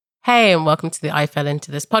Hey, and welcome to the I Fell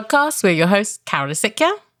Into This podcast. We're your hosts, Carol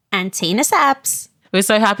Asicchia and Tina Sabs. We're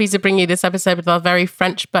so happy to bring you this episode with our very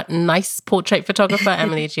French but nice portrait photographer,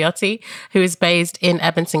 Emilie Iggiotti, who is based in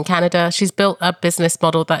Edmonton, Canada. She's built a business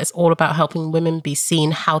model that is all about helping women be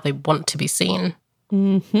seen how they want to be seen.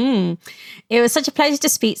 Mm-hmm. It was such a pleasure to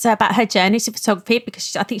speak to her about her journey to photography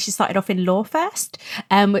because I think she started off in law first.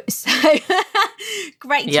 So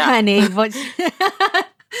great journey.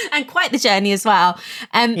 And quite the journey as well.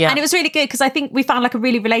 And it was really good because I think we found like a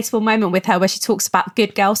really relatable moment with her where she talks about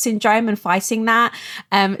good girl syndrome and fighting that.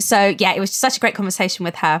 It was such a great conversation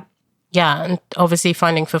with her. Yeah, and obviously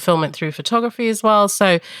finding fulfillment through photography as well.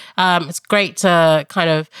 So it's great to kind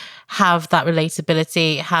of have that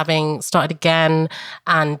relatability, having started again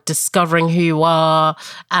and discovering who you are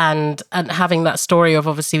and having that story of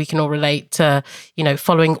obviously we can all relate to, you know,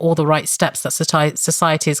 following all the right steps that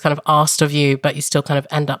society has kind of asked of you, but you still kind of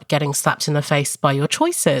end up getting slapped in the face by your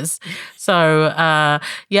choices. So,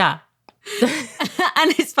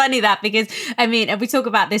 And it's funny that because, I mean, we talk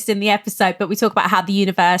about this in the episode, but we talk about how the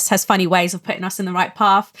universe has funny ways of putting us in the right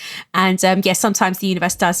path. And sometimes the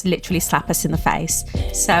universe does literally slap us in the face.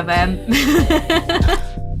 So, I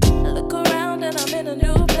look around and I'm in a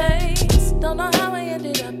new place. Don't know how I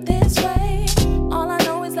ended up this way. All I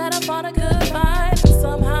know is that I fought a good fight and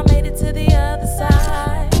somehow made it to the other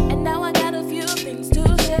side. And now I got a few things to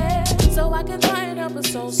share, so I can try and help a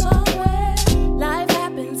soul somewhere. Life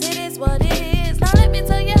happens, it is what it is. Now let me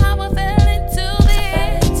tell you how I fell into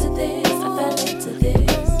this. I fell into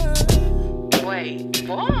this. Wait,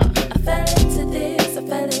 what? I fell into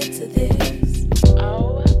this.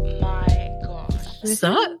 Oh my gosh.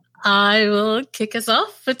 So I will kick us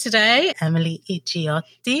off for today. Emilie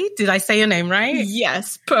Iggiotti. Did I say your name right?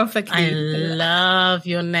 Yes, perfectly. I love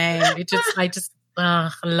your name. I just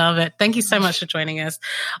love it. Thank you so much for joining us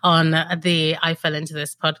on the I Fell Into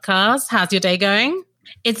This podcast. How's your day going?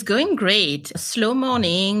 It's going great. Slow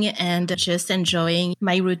morning and just enjoying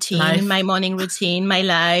my routine, my morning routine, my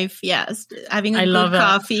life. Yes. Having a good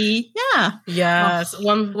coffee. Yeah. Yes.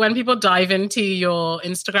 When people dive into your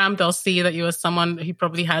Instagram, they'll see that you are someone who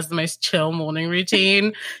probably has the most chill morning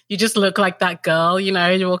routine. You just look like that girl, you know,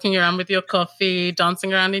 you're walking around with your coffee,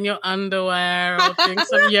 dancing around in your underwear or doing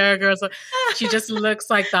some yoga or something. She just looks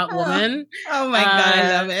like that woman. Oh my God,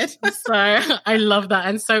 I love it. So I love that.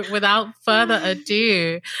 And so without further ado,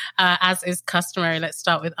 as is customary, let's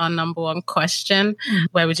start with our number one question.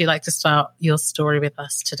 Where would you like to start your story with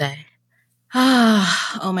us today?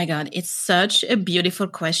 Oh my God. It's such a beautiful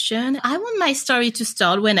question. I want my story to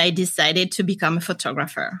start when I decided to become a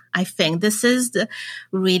photographer. I think this is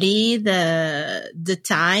really the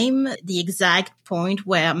time, the exact point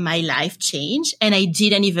where my life changed and I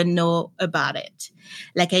didn't even know about it.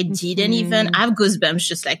 Like I didn't even, I have goosebumps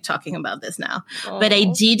just like talking about this now, but I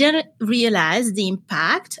didn't realize the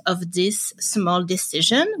impact of this small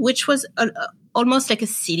decision, which was almost like a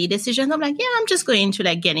silly decision. I'm like, yeah, I'm just going to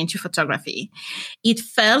like get into photography. It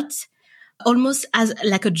felt almost as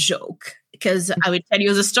like a joke because I would tell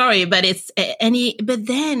you the story, but but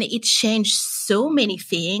then it changed so many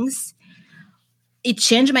things. It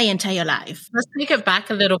changed my entire life. Let's take it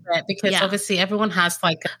back a little bit because obviously everyone has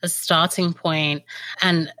like a starting point.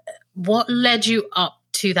 And what led you up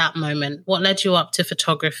to that moment? What led you up to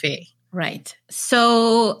photography? Right.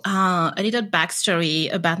 So a little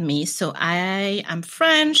backstory about me. So I am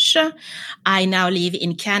French. I now live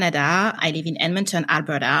in Canada. I live in Edmonton,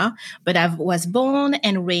 Alberta, but I was born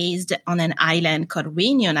and raised on an island called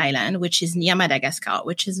Réunion Island, which is near Madagascar,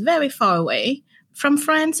 which is very far away from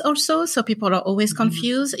France also. So people are always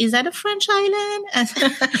confused. Is that a French island?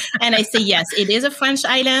 And I say, yes, it is a French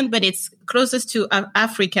island, but it's closest to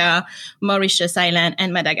Africa, Mauritius Island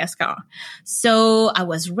and Madagascar. So I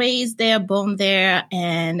was raised there, born there,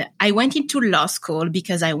 and I went into law school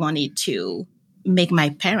because I wanted to make my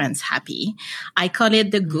parents happy. I call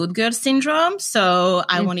it the good girl syndrome. So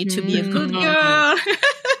I wanted to be a good girl.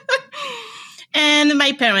 And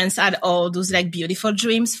my parents had all those like beautiful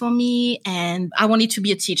dreams for me. And I wanted to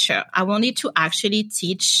be a teacher. I wanted to actually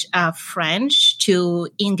teach French to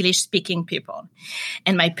English speaking people.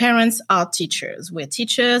 And my parents are teachers. We're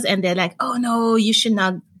teachers. And they're like, oh no, you should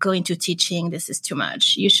not go into teaching. This is too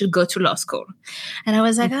much. You should go to law school. And I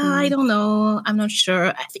was like, oh, I don't know. I'm not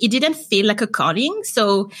sure. It didn't feel like a calling.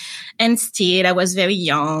 So, and still I was very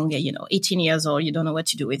young, 18 years old. You don't know what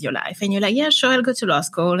to do with your life. And you're like, yeah, sure, I'll go to law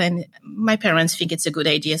school. And my parents think it's a good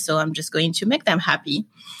idea. So I'm just going to make them happy.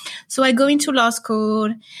 So I go into law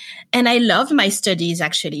school and I loved my studies.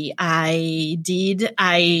 Actually, I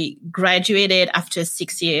graduated after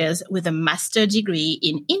 6 years with a master's degree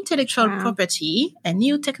in intellectual property and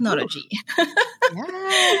new technology technology. Yeah.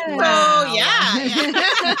 So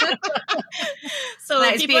yeah. So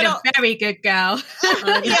That's been a very good girl.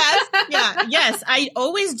 Yes. I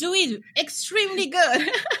always do it extremely good.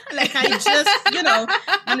 Like I just,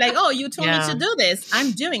 I'm like, oh, you told me to do this.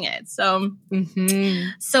 I'm doing it. So,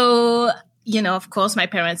 so, of course, my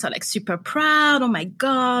parents are like super proud. Oh my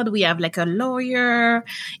God, we have like a lawyer.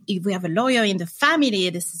 If we have a lawyer in the family,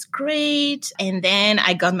 this is great. And then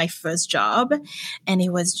I got my first job, and it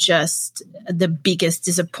was just the biggest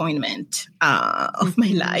disappointment of my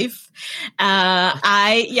life.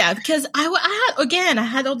 Because I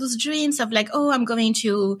had all those dreams of like, oh, I'm going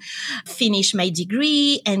to finish my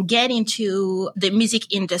degree and get into the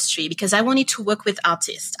music industry because I wanted to work with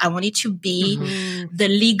artists. I wanted to be the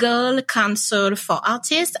legal counsel for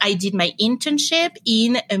artists. I did my internship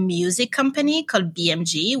in a music company called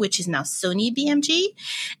BMG, which is now Sony BMG.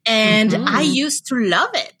 And I used to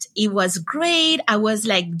love it. It was great. I was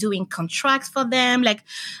like doing contracts for them, like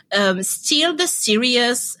still the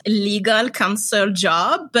serious legal counsel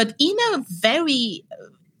job, but in a very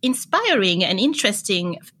inspiring and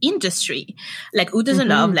interesting industry. Like who doesn't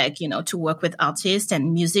love to work with artists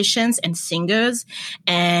and musicians and singers.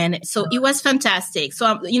 And so it was fantastic.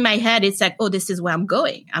 So in my head, it's like, oh, this is where I'm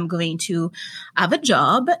going. I'm going to have a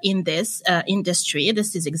job in this industry.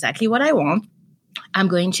 This is exactly what I want. I'm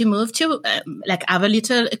going to move to have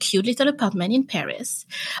a cute little apartment in Paris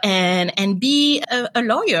and be a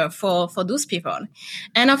lawyer for those people.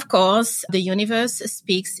 And of course, the universe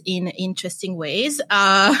speaks in interesting ways.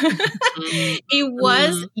 It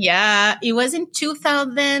was in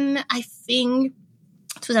 2000, I think,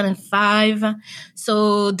 2005.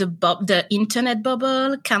 So the internet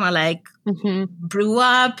bubble kind of like blew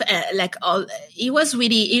up. It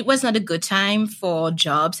was not a good time for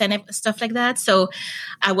jobs and stuff like that. So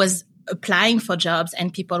I was applying for jobs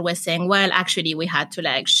and people were saying, well, actually we had to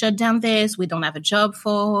like shut down this. We don't have a job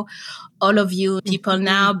for all of you people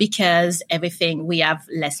now because we have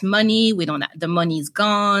less money. The money is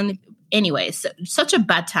gone. Anyway, such a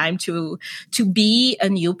bad time to be a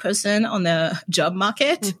new person on the job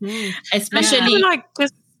market, especially.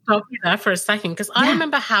 Just stop you there for a second because I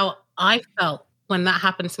remember how I felt when that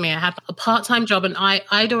happened to me. I had a part-time job and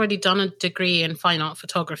I'd already done a degree in fine art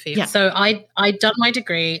photography. Yeah. So I'd done my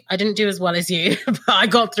degree. I didn't do as well as you, but I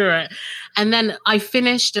got through it. And then I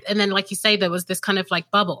finished. And then, like you say, there was this kind of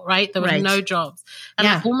like bubble, right? There was no jobs. And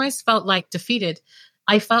I almost felt like defeated.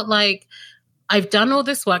 I felt like I've done all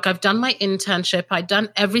this work. I've done my internship. I'd done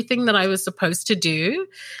everything that I was supposed to do.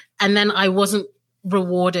 And then I wasn't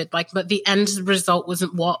rewarded. But the end result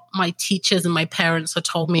wasn't what my teachers and my parents had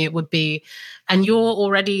told me it would be. And you're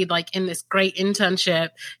already like in this great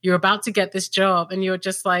internship. You're about to get this job. And you're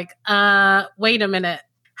just like, wait a minute.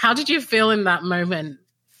 How did you feel in that moment?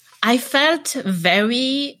 I felt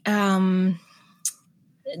very...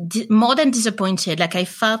 more than disappointed. Like I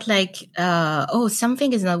felt like,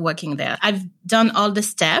 something is not working there. I've done all the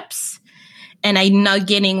steps and I'm not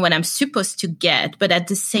getting what I'm supposed to get. But at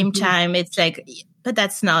the same time, it's like, but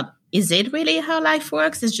that's not, is it really how life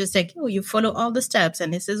works? It's just like, you follow all the steps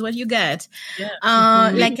and this is what you get.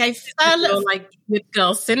 Yeah. Like I felt like with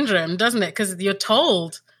girl syndrome, doesn't it? Because you're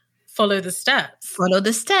told, follow the steps. Follow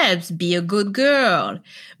the steps. Be a good girl.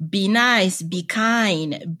 Be nice. Be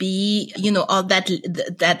kind. Be, all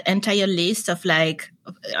that entire list of like,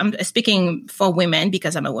 I'm speaking for women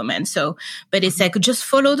because I'm a woman. So, but it's like, just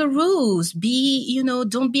follow the rules. Be,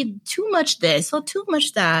 don't be too much this or too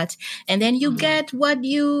much that. And then you get what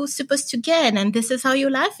you're supposed to get. And this is how your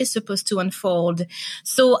life is supposed to unfold.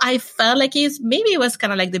 So I felt like maybe it was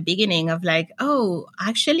kind of like the beginning of like, oh,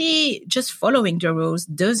 actually just following the rules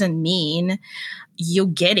doesn't mean you're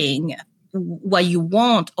getting what you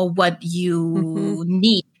want or what you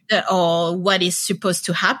need or what is supposed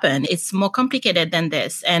to happen. It's more complicated than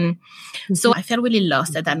this. And so I felt really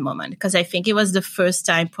lost at that moment because I think it was the first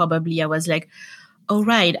time probably I was like, all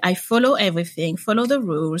right, I follow everything, follow the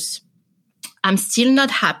rules. I'm still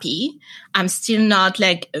not happy. I'm still not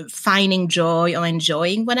like finding joy or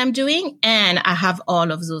enjoying what I'm doing. And I have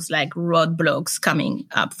all of those like roadblocks coming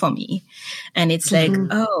up for me. And it's like,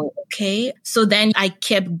 oh, okay. So then I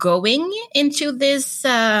kept going into this,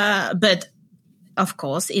 but of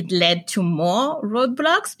course, it led to more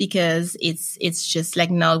roadblocks because it's just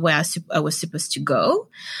like not where I was supposed to go.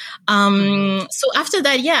 So after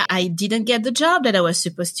that, I didn't get the job that I was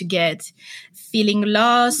supposed to get, feeling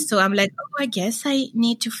lost. So I'm like, oh, I guess I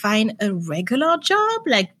need to find a regular job,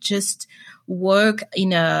 like just work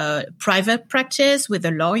in a private practice with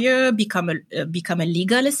a lawyer, become a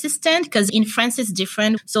legal assistant. Because in France it's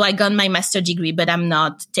different. So I got my master's degree, but I'm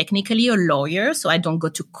not technically a lawyer, so I don't go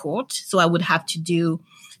to court. So I would have to do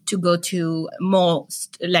to go to more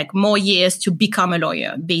years to become a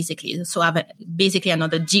lawyer, basically. So I have basically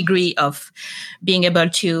another degree of being able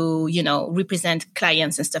to, represent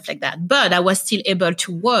clients and stuff like that. But I was still able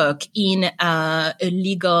to work in a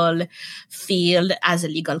legal field as a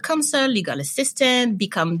legal counsel, legal assistant,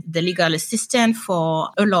 become the legal assistant for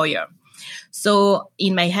a lawyer. So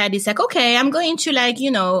in my head, it's like, okay, I'm going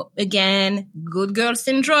to again, good girl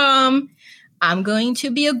syndrome. I'm going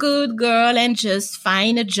to be a good girl and just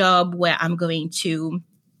find a job where I'm going to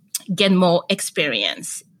get more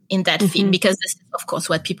experience in that field. Because this is, of course,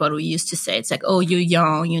 what people used to say. It's like, oh, you're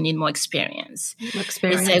young, you need more experience. It's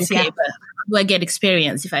like, okay, but how do I get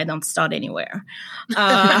experience if I don't start anywhere?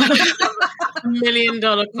 $1 million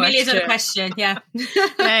question. Yeah.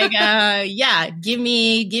 Give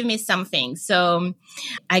me something. So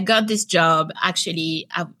I got this job actually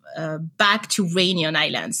back to Reunion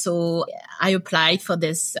Island. So I applied for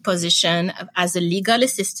this position as a legal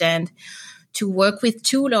assistant to work with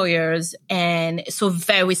 2 lawyers, and so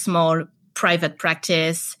very small private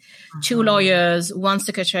practice, 2 lawyers, 1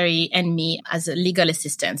 secretary, and me as a legal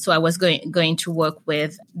assistant. So I was going to work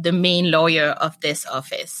with the main lawyer of this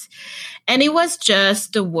office. And it was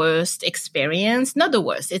just the worst experience. Not the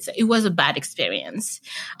worst. It was a bad experience.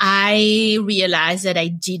 I realized that I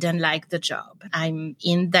didn't like the job. I'm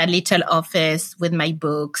in that little office with my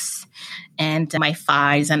books and my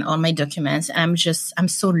files and all my documents. And I'm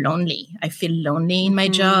so lonely. I feel lonely in my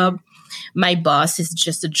job. My boss is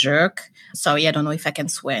just a jerk. Sorry, I don't know if I can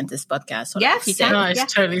swear in this podcast. Yes, you can. No,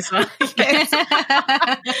 it's totally fine.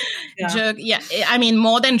 Jerk. Yeah. I mean,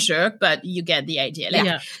 more than jerk, but you get the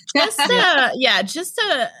idea. Just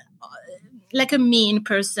like a mean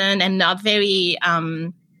person and not very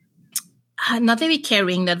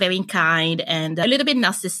caring, not very kind, and a little bit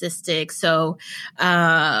narcissistic. So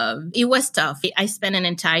it was tough. I spent an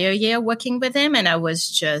entire year working with him, and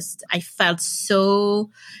I felt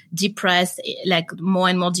so depressed, like more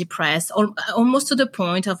and more depressed, almost to the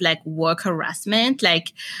point of like work harassment.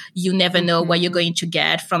 Like you never know what you're going to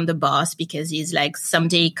get from the boss, because he's like,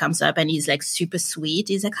 someday he comes up and he's like super sweet.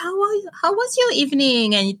 He's like, how was your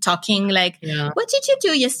evening? And you're talking like, what did you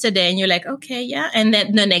do yesterday? And you're like, okay, yeah. And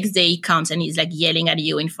then the next day he comes and he's like yelling at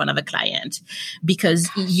you in front of a client because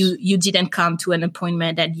you didn't come to an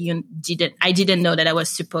appointment that I didn't know that I was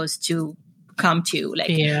supposed to come to.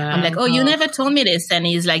 I'm like, oh, you never told me this. And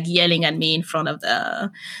he's like yelling at me in front of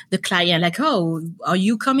the client, like, oh, are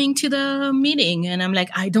you coming to the meeting? And I'm like,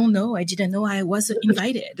 I don't know. I didn't know I was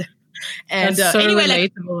invited. And that's so anyway,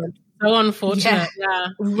 relatable. So unfortunate. Yeah.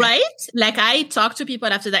 Right? Like I talked to people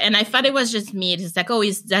after that and I thought it was just me. It's like, oh,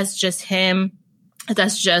 that's just him.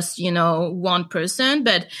 That's just, one person.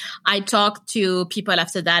 But I talked to people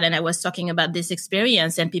after that and I was talking about this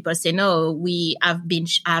experience and people say, no, I've been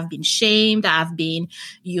shamed. I've been,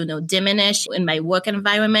 diminished in my work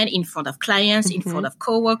environment, in front of clients, in front of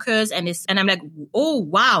coworkers. And I'm like, oh,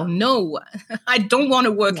 wow, no, I don't want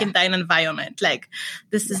to work in that environment. Like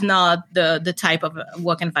this is not the type of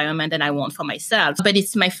work environment that I want for myself. But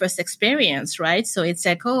it's my first experience, right? So it's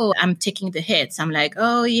like, oh, I'm taking the hits. I'm like,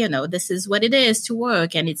 oh, this is what it is to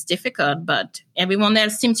work and it's difficult, but everyone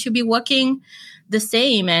else seems to be working the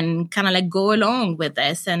same and kind of like go along with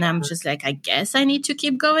this. And I'm just like, I guess I need to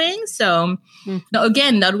keep going. So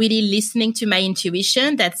again, not really listening to my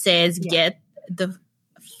intuition that says, get the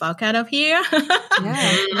fuck out of here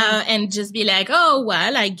and just be like, oh,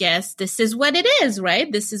 well, I guess this is what it is,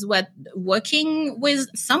 right? This is what working with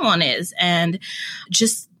someone is. And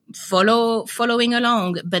just following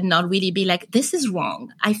along, but not really be like, this is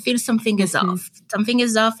wrong. I feel something is off. Something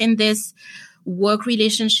is off in this work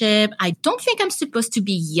relationship. I don't think I'm supposed to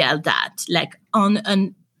be yelled at like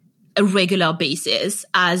on a regular basis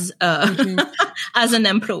as as an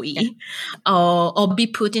employee or be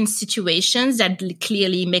put in situations that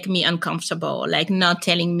clearly make me uncomfortable, like not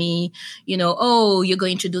telling me, oh, you're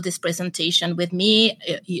going to do this presentation with me,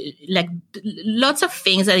 like lots of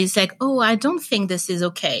things that is like, oh, I don't think this is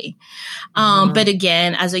okay. But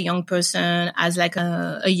again, as a young person, as like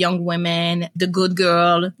a young woman, the good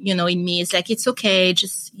girl, in me is like, it's okay,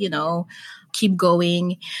 just, keep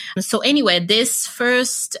going. So anyway, this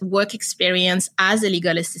first work experience as a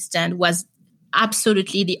legal assistant was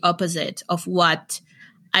absolutely the opposite of what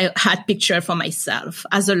I had pictured for myself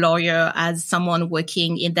as a lawyer, as someone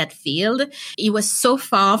working in that field. It was so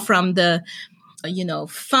far from the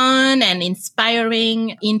fun and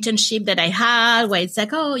inspiring internship that I had, where it's like,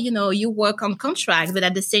 oh, you work on contract, but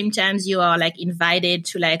at the same time, you are like invited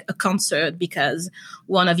to like a concert because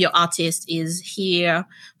one of your artists is here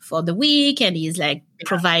for the week, and he's like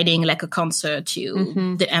providing like a concert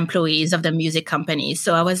to the employees of the music company.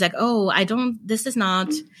 So I was like, oh, this is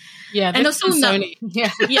not. Yeah, and also Sony.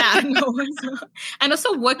 And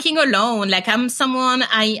also working alone. Like I'm someone,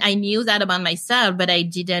 I knew that about myself, but I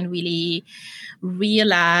didn't really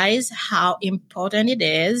realize how important it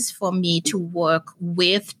is for me to work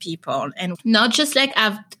with people and not just like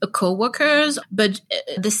have co-workers, but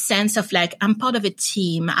the sense of like, I'm part of a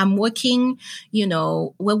team. I'm working,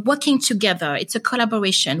 we're working together. It's a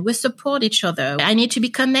collaboration. We support each other. I need to be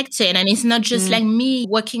connected. And it's not just like me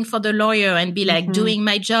working for the lawyer and be like doing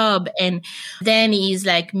my job. And then he's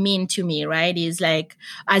like mean to me, right? He's like,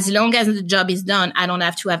 as long as the job is done, I don't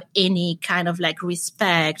have to have any kind of like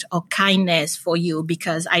respect or kindness for you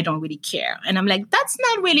because I don't really care. And I'm like, that's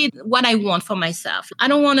not really what I want for myself. I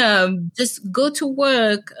don't want to just go to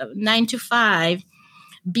work 9 to 5,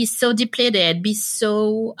 be so depleted, be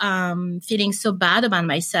so feeling so bad about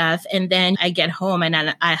myself. And then I get home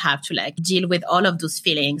and I have to like deal with all of those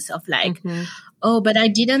feelings of like, oh, but I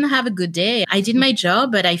didn't have a good day. I did my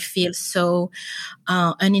job, but I feel so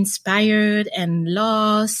uninspired and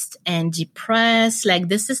lost and depressed. Like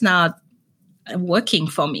this is not working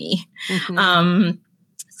for me.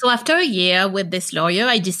 So after a year with this lawyer,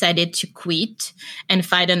 I decided to quit and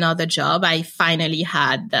find another job. I finally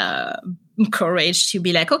had the courage to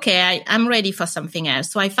be like, okay, I'm ready for something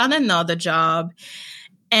else. So I found another job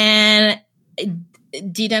and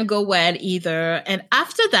it didn't go well either. And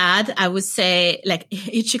after that, I would say like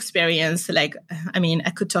each experience, like, I mean, I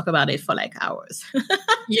could talk about it for like hours.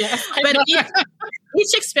 Yeah. But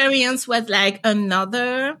each experience was like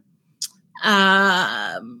another,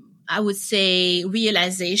 I would say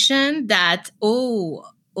realization that, oh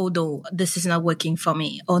no, this is not working for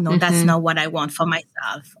me. Oh no, that's not what I want for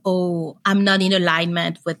myself. Oh, I'm not in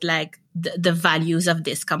alignment with like the values of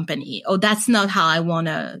this company. Oh, that's not how I want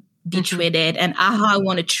to be treated and how I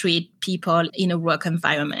want to treat people in a work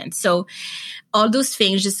environment. So all those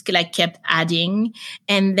things just like kept adding.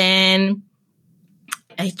 And then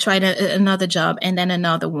I tried another job and then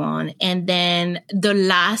another one. And then the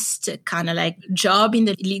last kind of like job in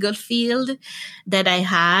the legal field that I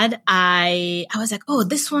had, I was like, oh,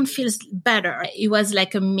 this one feels better. It was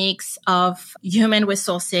like a mix of human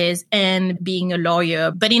resources and being a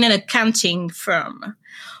lawyer, but in an accounting firm,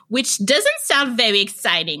 which doesn't sound very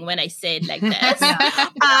exciting when I say it like this.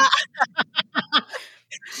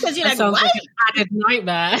 Because you're like, sounds what? like an added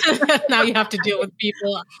nightmare. Now you have to deal with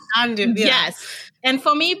people and yes. And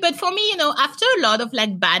for me, after a lot of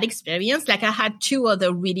like bad experience, like I had 2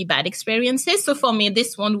 other really bad experiences. So for me,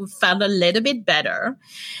 this one felt a little bit better.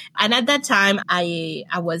 And at that time, I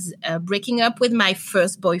was breaking up with my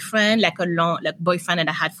first boyfriend, like a long boyfriend that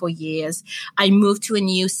I had for years. I moved to a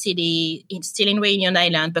new city, still in Reunion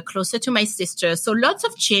Island, but closer to my sister. So lots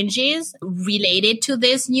of changes related to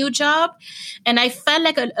this new job. And I felt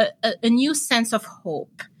like a new sense of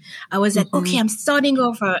hope. I was like, okay, I'm starting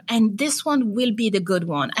over and this one will be the good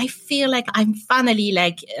one. I feel like I'm finally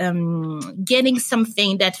like getting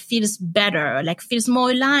something that feels better, like feels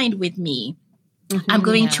more aligned with me. I'm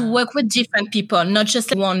going to work with different people, not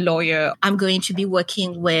just one lawyer. I'm going to be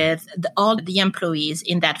working with all the employees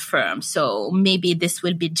in that firm. So maybe this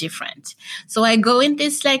will be different. So I go in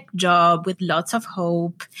this like job with lots of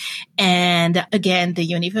hope. And again, the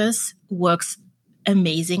universe works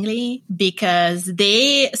amazingly because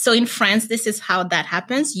so in France, this is how that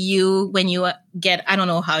happens. When you get, I don't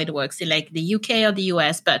know how it works in like the UK or the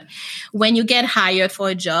US, but when you get hired for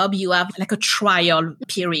a job, you have like a trial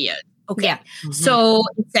period. Okay. Yeah. So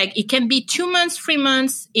it's like, it can be 2 months, 3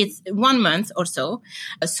 months. It's 1 month or so.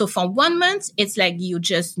 So for 1 month, it's like you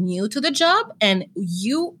just new to the job and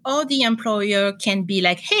you or the employer can be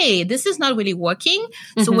like, hey, this is not really working.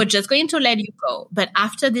 So we're just going to let you go. But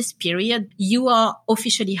after this period, you are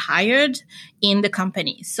officially hired in the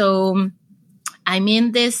company. So I'm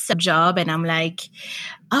in this job and I'm like,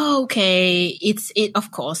 oh, okay, of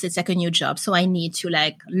course, it's like a new job. So I need to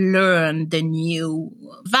like learn the new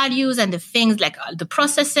values and the things like the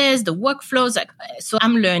processes, the workflows. Like, so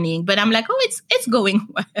I'm learning, but I'm like, oh, it's going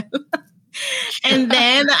well. And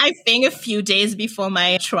then I think a few days before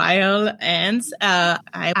my trial ends,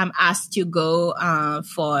 I'm asked to go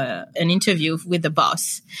for an interview with the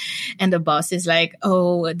boss. And the boss is like,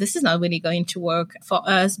 oh, this is not really going to work for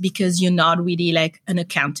us because you're not really like an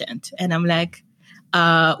accountant. And I'm like,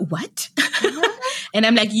 what? And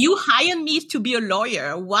I'm like, you hired me to be a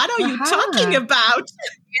lawyer. What are you talking about?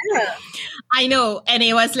 Yeah. I know. And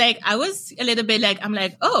it was like, I was a little bit like, I'm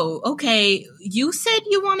like, oh, okay. You said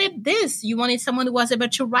you wanted this. You wanted someone who was able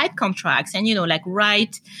to write contracts and, like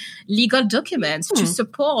write legal documents to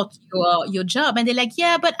support your job. And they're like,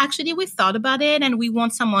 yeah, but actually we thought about it and we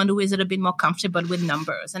want someone who is a little bit more comfortable with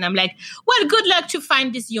numbers. And I'm like, well, good luck to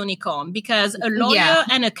find this unicorn, because a lawyer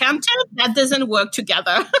and accountant, that doesn't work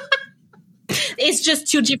together. It's just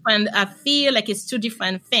two different, I feel like it's two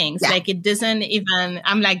different things. Like it doesn't even,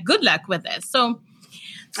 I'm like, good luck with this. So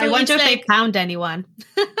I wonder if they found anyone.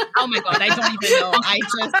 Oh my God, I don't even know. I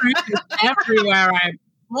just everywhere. I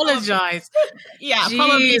apologize. Yeah,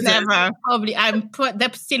 probably never. Probably,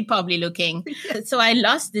 they're still probably looking. So I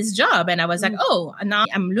lost this job and I was like, oh, now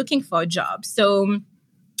I'm looking for a job. So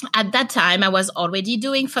at that time, I was already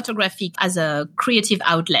doing photography as a creative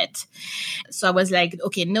outlet. So I was like,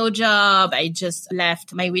 okay, no job. I just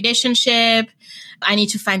left my relationship. I need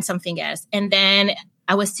to find something else. And then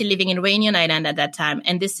I was still living in Réunion Island at that time.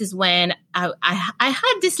 And this is when I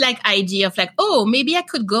had this like idea of like, oh, maybe I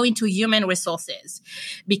could go into human resources,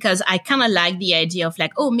 because I kind of like the idea of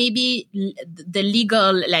like, oh, maybe the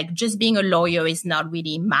legal, like just being a lawyer is not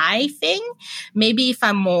really my thing. Maybe if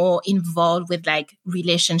I'm more involved with like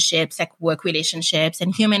relationships, like work relationships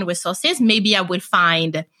and human resources, maybe I will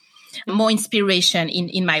find more inspiration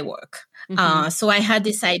in my work. So I had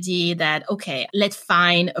this idea that, okay, let's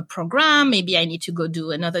find a program. Maybe I need to go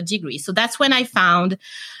do another degree. So that's when I found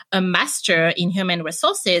a master in human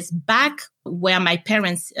resources back where my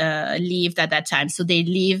parents lived at that time. So they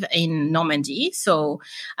live in Normandy. So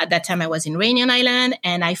at that time I was in Réunion Island,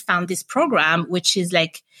 and I found this program, which is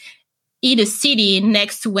like in a city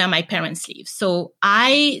next to where my parents live. So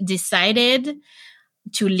I decided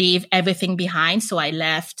to leave everything behind. So I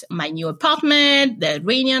left my new apartment, the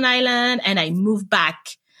Réunion Island, and I moved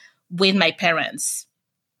back with my parents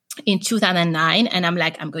in 2009. And I'm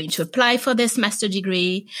like, I'm going to apply for this master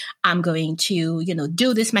degree. I'm going to,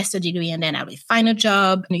 do this master degree, and then I will find a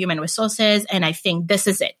job in human resources. And I think this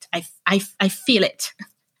is it. I feel it.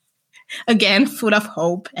 Again, full of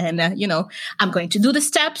hope. And, I'm going to do the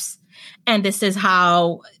steps, and this is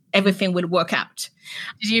how everything will work out.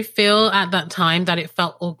 Did you feel at that time that it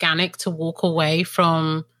felt organic to walk away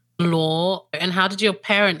from law? And how did your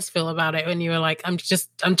parents feel about it when you were like, I'm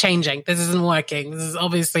changing. This isn't working. This is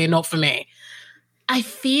obviously not for me. I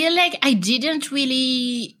feel like I didn't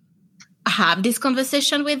really have this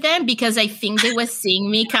conversation with them, because I think they were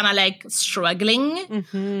seeing me kind of like struggling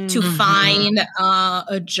to find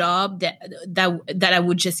a job that I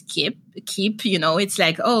would just keep, it's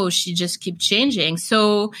like, oh, she just keep changing.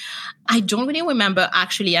 So I don't really remember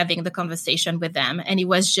actually having the conversation with them. And it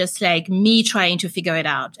was just like me trying to figure it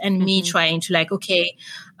out, and me trying to like, okay,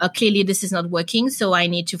 clearly this is not working. So I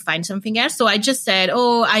need to find something else. So I just said,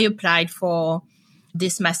 oh, I applied for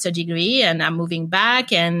this master degree and I'm moving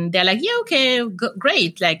back. And they're like, yeah, okay,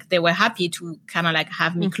 great. Like they were happy to kind of like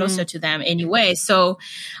have me closer to them anyway. So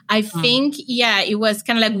I think, it was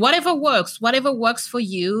kind of like whatever works for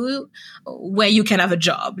you, where you can have a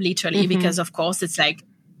job, literally, because of course it's like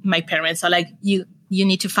my parents are like, you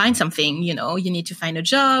need to find something, you need to find a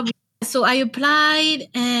job. So I applied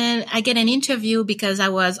and I get an interview because I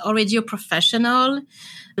was already a professional,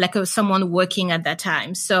 like someone working at that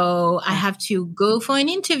time. So I have to go for an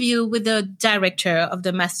interview with the director of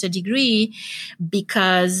the master degree,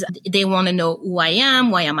 because they want to know who I am,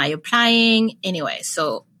 why am I applying. Anyway,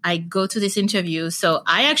 so I go to this interview. So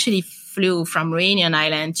I actually flew from Réunion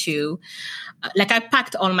Island to, I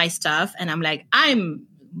packed all my stuff and I'm like, I'm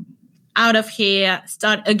out of here,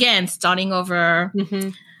 starting over.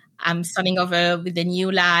 I'm starting over with a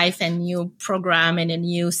new life and new program in a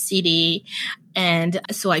new city. And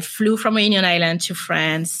so I flew from Réunion Island to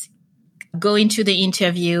France, go into the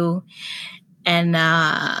interview, and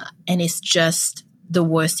it's just the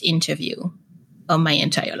worst interview of my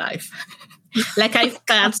entire life. Like I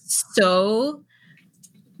felt so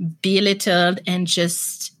belittled and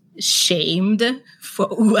just shamed for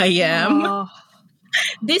who I am. Oh.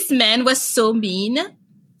 This man was so mean.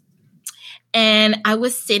 And I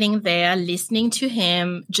was sitting there listening to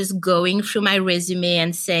him, just going through my resume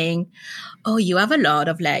and saying, oh, you have a lot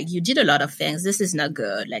of you did a lot of things. This is not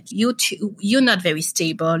good. Like you're not very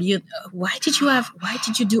stable. Why did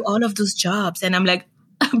you do all of those jobs? And I'm like,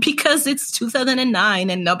 because it's 2009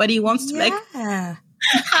 and nobody wants to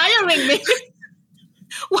hiring me.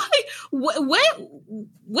 Why?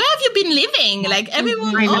 Where have you been living? Like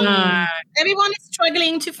everyone is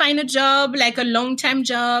struggling to find a job, like a long-time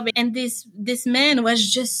job. And this man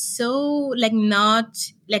was just so not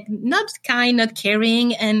kind, not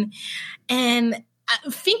caring. And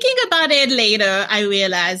thinking about it later, I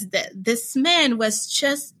realized that this man was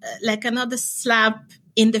just like another slap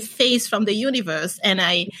in the face from the universe. And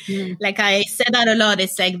I said that a lot.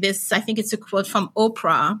 It's like this, I think it's a quote from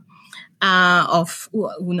Oprah, of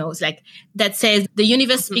who knows, like that says the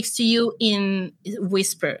universe speaks to you in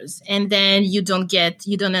whispers, and then you don't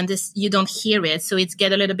hear it. So it's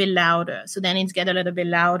get a little bit louder. So then it's get a little bit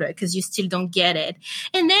louder because you still don't get it.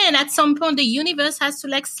 And then at some point, the universe has to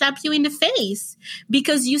like slap you in the face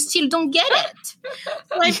because you still don't get it.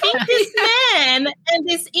 So I think this man and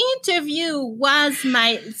this interview was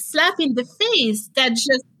my slap in the face that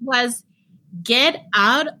just was, get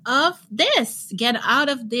out of this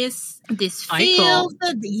field.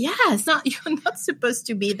 Yes, you're not supposed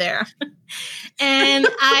to be there. And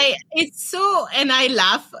I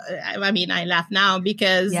laugh. I mean, I laugh now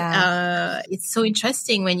because it's so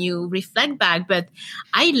interesting when you reflect back. But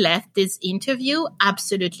I left this interview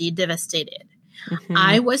absolutely devastated.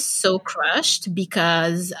 I was so crushed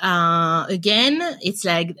because, again, it's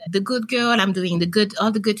like the good girl. I'm doing the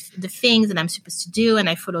things that I'm supposed to do, and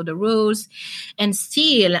I follow the rules, and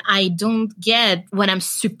still I don't get what I'm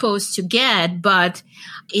supposed to get, but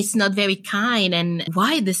it's not very kind. And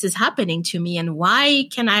why this is happening to me, and why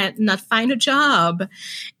can I not find a job,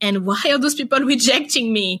 and why are those people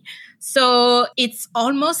rejecting me? So it's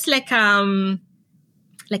almost like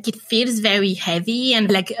it feels very heavy and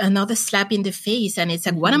like another slap in the face. And it's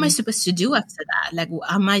like, what am I supposed to do after that? Like,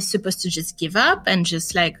 am I supposed to just give up and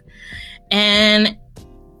just like, and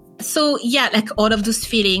so, yeah, like all of those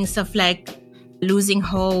feelings of like losing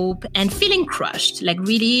hope and feeling crushed. Like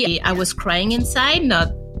really, I was crying inside,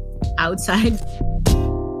 not outside.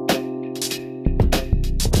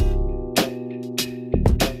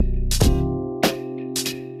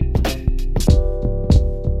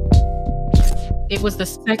 It was the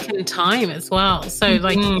second time as well. So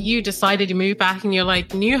like you decided to move back and you're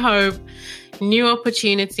like, new hope, new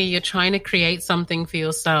opportunity. You're trying to create something for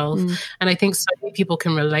yourself. And I think so many people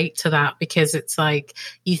can relate to that because it's like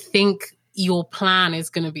you think your plan is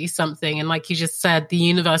going to be something. And like you just said, the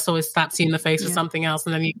universe always slaps you in the face with something else.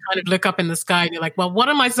 And then you kind of look up in the sky and you're like, well, what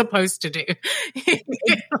am I supposed to do? Where am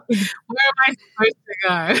I supposed to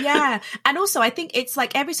go? Yeah. And also I think it's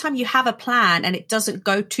like every time you have a plan and it doesn't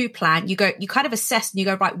go to plan, you kind of assess and you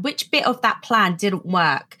go, right, which bit of that plan didn't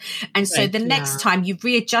work? And so the next time you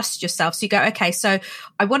readjust yourself. So you go, okay, so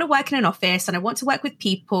I want to work in an office and I want to work with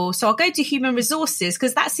people. So I'll go to human resources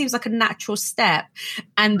because that seems like a natural step.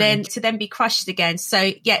 And then to then be crushed again.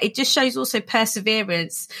 So yeah, it just shows also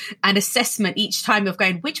perseverance and assessment each time of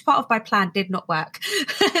going, which part of my plan did not work?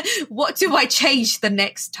 What do I change the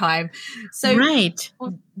next time? So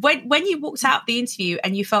when you walked out the interview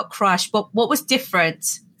and you felt crushed, what was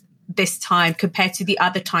different this time compared to the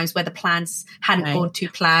other times where the plans hadn't gone to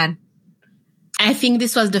plan? I think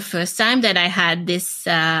this was the first time that I had this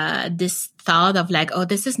thought of like, oh,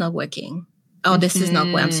 this is not working. Oh, this is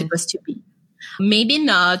not where I'm supposed to be. Maybe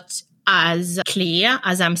not as clear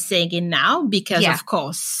as I'm saying it now, because of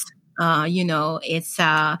course, it's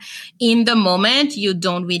in the moment you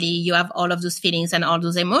have all of those feelings and all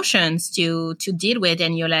those emotions to deal with,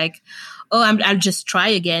 and you're like, oh, I'll just try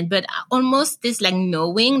again. But almost this like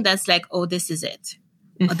knowing that's like, oh, this is it.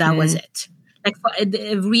 Oh, that was it. Like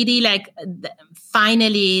really like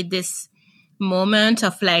finally this moment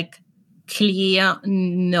of like clear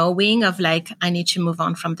knowing of like, I need to move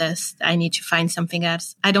on from this. I need to find something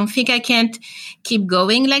else. I don't think I can't keep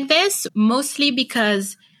going like this, mostly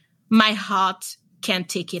because my heart can't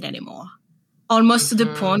take it anymore. Almost to the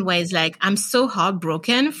point where it's like, I'm so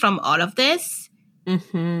heartbroken from all of this.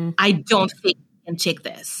 I don't think I can take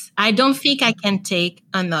this. I don't think I can take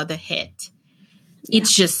another hit.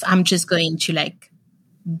 It's just, I'm just going to like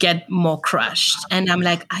get more crushed. And I'm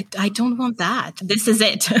like, I don't want that. This is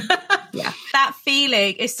it. Yeah. That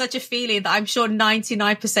feeling is such a feeling that I'm sure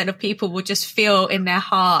 99% of people will just feel in their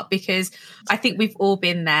heart, because I think we've all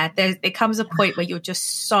been there. There comes a point where you're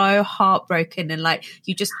just so heartbroken and like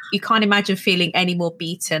you can't imagine feeling any more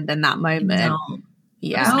beaten than that moment. No.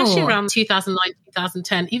 Yeah. Especially around 2009,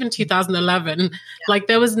 2010, even 2011, like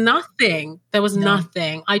there was nothing.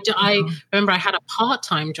 Nothing. I remember I had a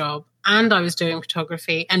part-time job and I was doing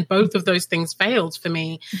photography, and both of those things failed for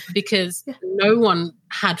me because no one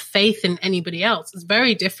had faith in anybody else. It's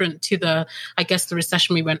very different to the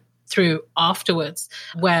recession we went through afterwards,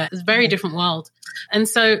 where it's a very different world. And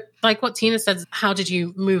so like what Tina said, how did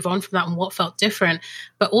you move on from that and what felt different?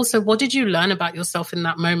 But also, what did you learn about yourself in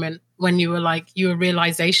that moment when you were like, your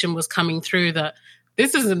realization was coming through that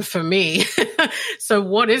this isn't for me. So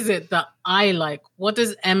what is it that I like? What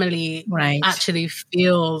does Emilie actually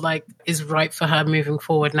feel like is right for her moving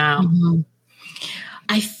forward now?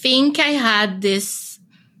 I think I had this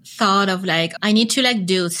thought of like, I need to like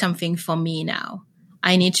do something for me now.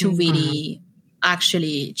 I need to really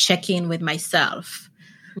actually check in with myself.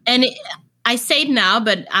 And I say it now,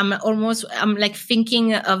 but I'm like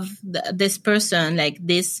thinking of this person, like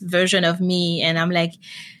this version of me. And I'm like,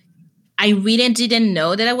 I really didn't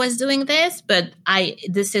know that I was doing this, but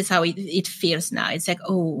this is how it feels now. It's like,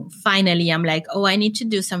 oh, finally, I'm like, oh, I need to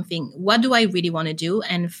do something. What do I really want to do?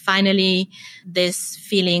 And finally, this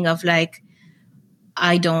feeling of like,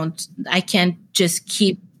 I can't just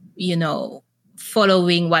keep,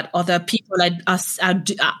 following what other people are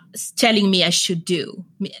telling me I should do.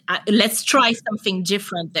 Let's try something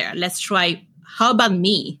different there. Let's try, how about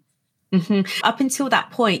me? Up until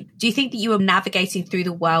that point, do you think that you were navigating through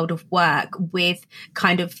the world of work with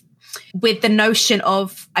the notion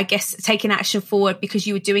of, I guess, taking action forward because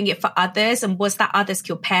you were doing it for others? And was that others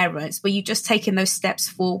your parents? Were you just taking those steps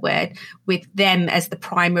forward with them as the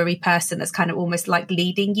primary person that's kind of almost like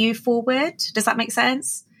leading you forward? Does that make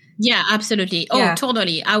sense? Yeah, absolutely. Oh,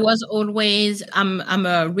 totally. I was always, I'm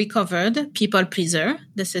a recovered people pleaser.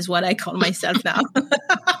 This is what I call myself now.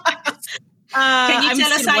 Can you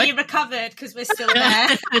tell us how you recovered? Because we're still there.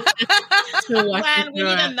 Well, we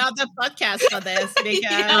need another podcast for this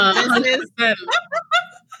because this is.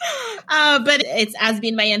 But it has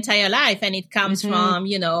been my entire life, and it comes from,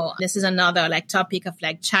 this is another like topic of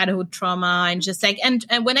like childhood trauma, and just like, and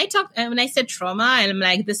when I said trauma, I'm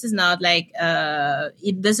like, this is not like,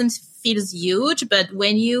 it doesn't feel huge, but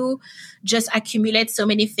when you just accumulate so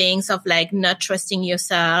many things of like not trusting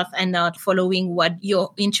yourself and not following what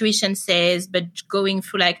your intuition says, but going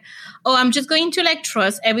through like, oh, I'm just going to like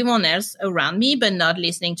trust everyone else around me, but not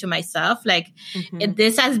listening to myself. Like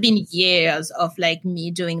this has been years of like me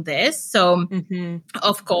doing this. So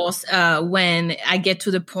of course, when I get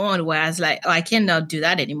to the point where I was like, oh, I cannot do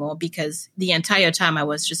that anymore, because the entire time I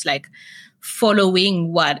was just like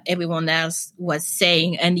following what everyone else was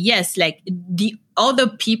saying. And yes, like the other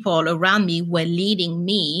people around me were leading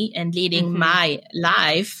me and leading my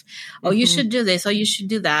life. Oh, you should do this, or you should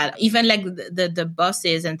do that. Even like the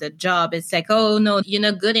bosses and the job, it's like, oh no, you're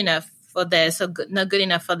not good enough for this, or not good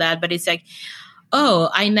enough for that. But it's like, oh,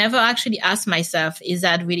 I never actually asked myself, is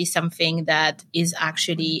that really something that is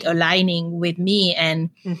actually aligning with me? And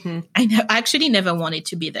I actually never wanted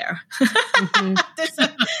to be there. I'm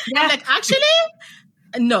like, actually,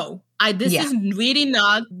 no, this is really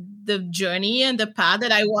not the journey and the path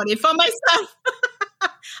that I wanted for myself.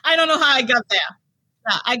 I don't know how I got there.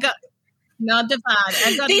 Yeah, I got not the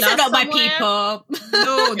path. These are not somewhere. My people.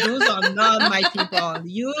 No, those are not my people.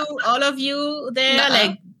 All of you there,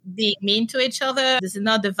 like being mean to each other. This is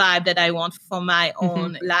not the vibe that I want for my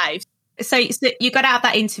own life. So you got out of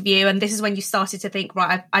that interview, and this is when you started to think,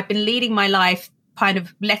 right, I've been leading my life, kind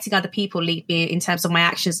of letting other people lead me in terms of my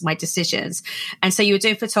actions, my decisions. And so you were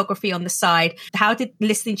doing photography on the side. How did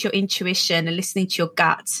listening to your intuition and listening to your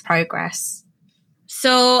gut progress?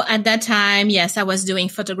 So at that time, yes, I was doing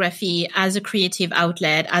photography as a creative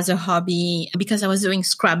outlet, as a hobby, because I was doing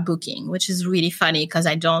scrapbooking, which is really funny because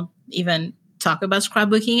I don't even talk about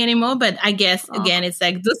scrapbooking anymore. But I guess, again, it's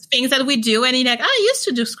like those things that we do, and you're like, I used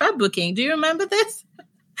to do scrapbooking. Do you remember this?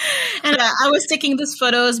 And I was taking these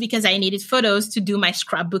photos because I needed photos to do my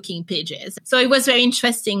scrapbooking pages. So it was very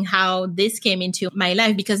interesting how this came into my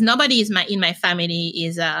life, because nobody in my family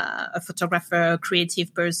is a photographer,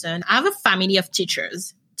 creative person. I have a family of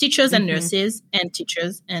teachers and nurses and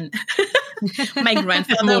teachers. And my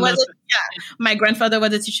grandfather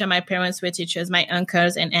was a teacher. My parents were teachers. My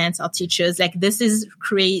uncles and aunts are teachers. Like, this is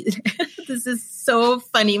crazy. This is so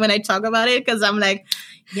funny when I talk about it, because I'm like,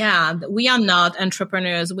 yeah, we are not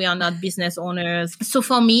entrepreneurs. We are not business owners. So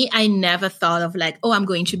for me, I never thought of like, oh, I'm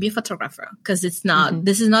going to be a photographer, because it's not,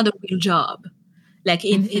 this is not a real job. Like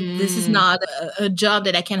this is not a job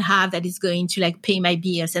that I can have that is going to like pay my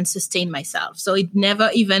bills and sustain myself. So it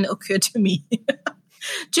never even occurred to me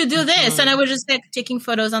to do this. And I was just like taking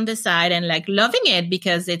photos on the side and like loving it,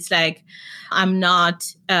 because it's like, I'm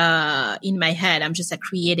not in my head. I'm just like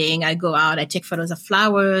creating. I go out, I take photos of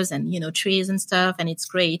flowers and, trees and stuff, and it's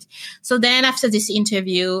great. So then after this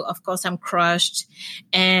interview, of course, I'm crushed.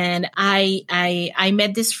 And I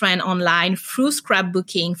met this friend online through the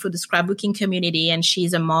scrapbooking community. And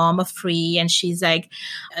she's a mom of 3. And she's like,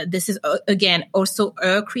 this is, again, also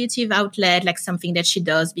a creative outlet, like something that she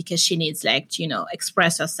does because she needs like,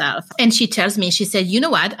 express herself. And she tells me, she said, you know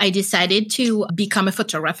what? I decided to become a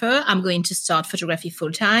photographer. I'm going to start photography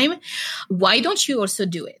full time. Why don't you also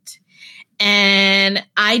do it? And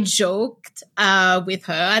I joked with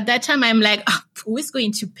her at that time. I'm like, who is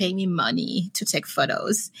going to pay me money to take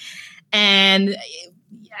photos? And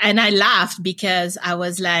And I laughed because I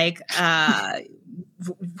was like, what?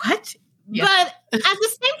 Yeah. But at the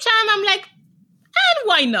same time, I'm like, and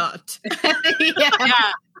why not?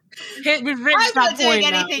 Yeah. We've reached I'm that not doing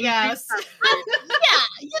point now. anything else.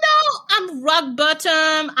 I'm rock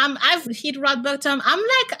bottom. I've hit rock bottom. I'm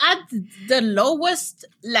like at the lowest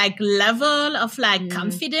like level of like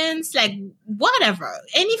confidence, like whatever,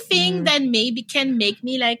 anything that maybe can make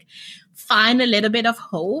me like find a little bit of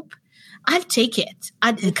hope. I'll take it.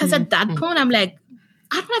 Because at that point, I'm like,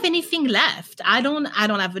 I don't have anything left. I don't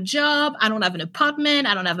have a job. I don't have an apartment.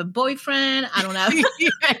 I don't have a boyfriend. I don't have.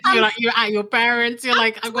 You're at your parents. You're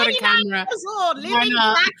like, I've got a camera. Years old, living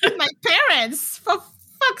back with my parents. For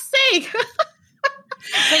fuck's sake.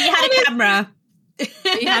 But you had a camera.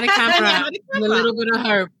 You had a camera. And a little bit of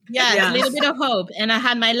hope. Yeah, a little bit of hope. And I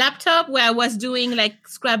had my laptop where I was doing like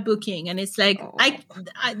scrapbooking. And it's like,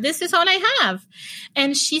 this is all I have.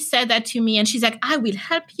 And she said that to me. And she's like, I will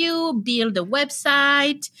help you build a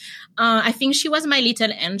website. I think she was my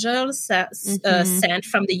little angel sent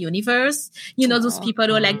from the universe. You know, those people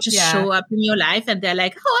who like just show up in your life and they're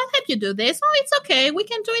like, oh, I'll help you do this. Oh, it's okay. We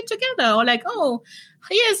can do it together. Or like, oh,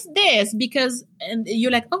 here's this. Because, and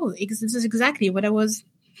you're like, oh, this is exactly what I was.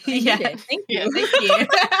 Thank you. Thank you. Like,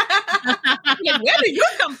 where do you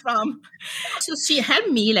come from? So she helped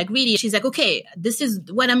me, like really, she's like, okay, this is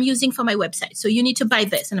what I'm using for my website. So you need to buy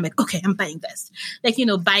this. And I'm like, okay, I'm buying this. Like, you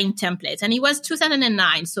know, buying templates. And it was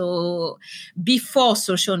 2009. So before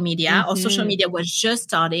social media or social media was just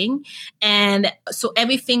starting. And so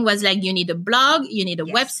everything was like, you need a blog, you need a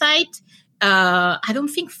website. I don't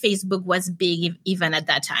think Facebook was big even at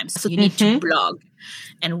that time. So you need to blog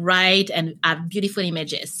and write and have beautiful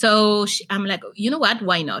images. So I'm like, you know what?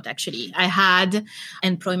 Why not? Actually, I had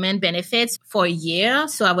employment benefits for a year.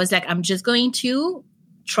 So I was like, I'm just going to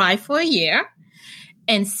try for a year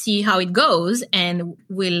and see how it goes and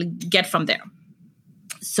we'll get from there.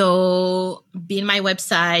 So build my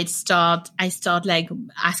website, I start like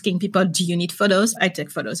asking people, do you need photos? I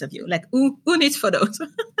take photos of you. Like, who needs photos?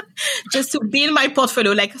 Just to build my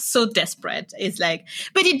portfolio, like so desperate. It's like,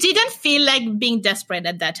 but it didn't feel like being desperate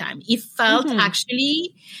at that time. It felt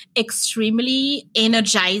actually extremely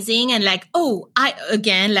energizing and like, I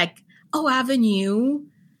have a new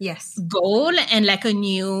goal and like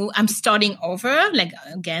I'm starting over, like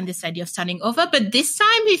again, this idea of starting over, but this time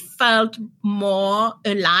it felt more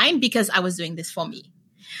aligned because I was doing this for me.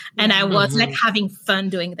 And I was like having fun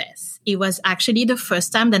doing this. It was actually the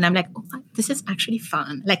first time that I'm like, oh, this is actually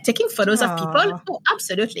fun. Like taking photos of people. Oh,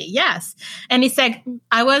 absolutely. Yes. And it's like,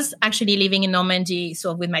 I was actually living in Normandy,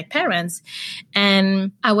 so with my parents,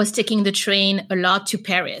 and I was taking the train a lot to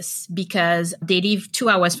Paris because they live 2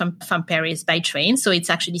 hours from Paris by train. So it's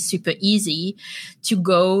actually super easy to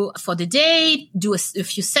go for the day, do a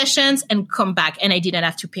few sessions and come back. And I didn't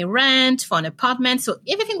have to pay rent for an apartment. So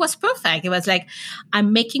everything was perfect. It was like,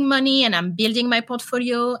 I'm making money and I'm building my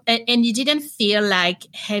portfolio. And it didn't feel like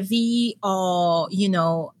heavy or, you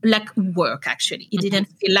know, like work, actually. It didn't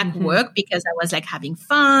feel like work because I was like having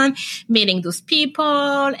fun, meeting those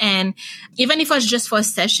people. And even if it was just for a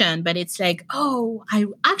session, but it's like, oh, I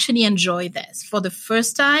actually enjoy this for the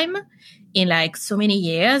first time in like so many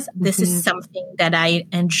years. This is something that I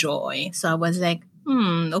enjoy. So I was like,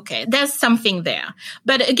 okay, there's something there.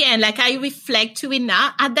 But again, like I reflect to it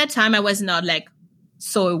now. At that time, I was not like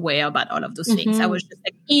so aware about all of those things. I was just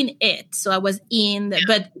like in it. So I was but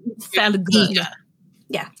it felt good.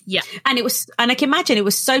 Yeah. And I can imagine it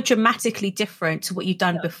was so dramatically different to what you'd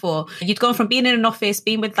done before. You'd gone from being in an office,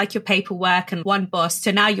 being with like your paperwork and one boss,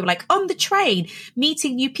 to now you're like on the train,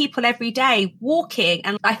 meeting new people every day, walking.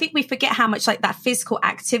 And I think we forget how much like that physical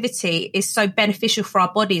activity is so beneficial for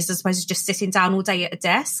our bodies as opposed to just sitting down all day at a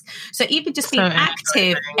desk. So even just being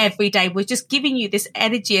active every day was just giving you this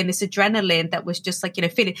energy and this adrenaline that was just like, you know,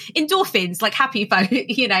 feeling endorphins, like happy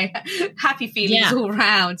feelings all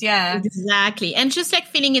around. Yeah, exactly. And just like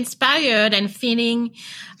feeling inspired and feeling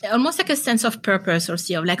almost like a sense of purpose or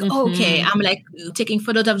see of like, okay, I'm like taking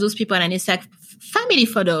photos of those people and it's like family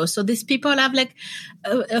photos. So these people have like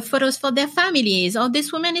photos for their families, or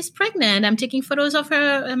this woman is pregnant. I'm taking photos of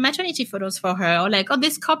her, maternity photos for her, or like, oh,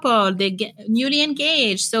 this couple, they get newly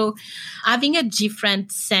engaged. So having a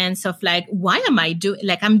different sense of like, why am I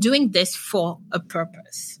I'm doing this for a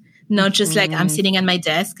purpose, not just like I'm sitting at my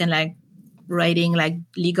desk and like writing like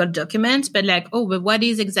legal documents, but like, oh, but what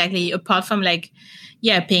is exactly apart from like,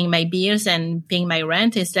 paying my bills and paying my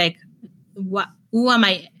rent? It's like, who am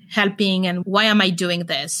I helping and why am I doing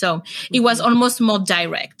this? So it was almost more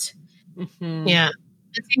direct. Yeah.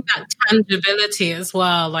 I think that tangibility as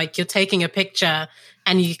well, like you're taking a picture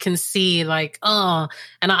and you can see like, oh,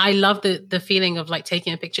 and I love the feeling of like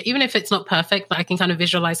taking a picture, even if it's not perfect, but I can kind of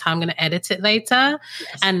visualize how I'm going to edit it later.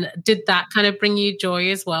 Yes. And did that kind of bring you joy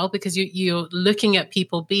as well? Because you're looking at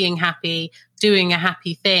people being happy, doing a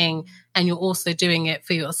happy thing, and you're also doing it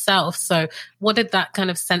for yourself. So what did that kind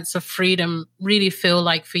of sense of freedom really feel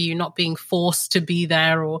like for you, not being forced to be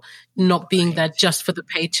there or not being there just for the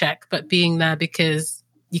paycheck, but being there because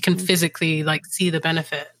you can physically like see the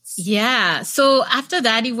benefits? Yeah. So after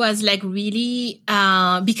that, it was like really,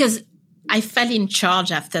 because I felt in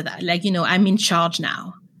charge after that. Like, I'm in charge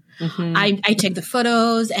now. I take the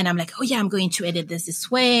photos and I'm like, oh yeah, I'm going to edit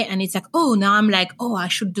this way. And it's like, oh, now I'm like, oh, I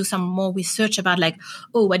should do some more research about like,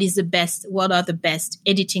 oh, what are the best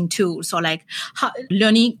editing tools, or like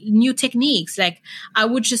learning new techniques. Like I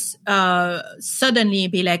would just, suddenly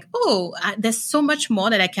be like, oh, there's so much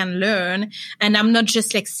more that I can learn. And I'm not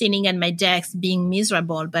just like sitting at my desk being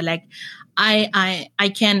miserable, but like, I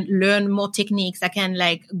can learn more techniques. I can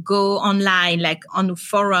like go online, like on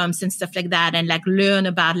forums and stuff like that, and like learn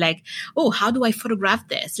about like, oh, how do I photograph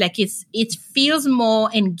this? Like it feels more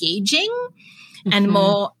engaging and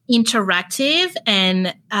more interactive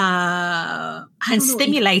and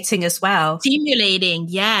stimulating as well. Stimulating,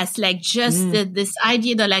 yes. Like just this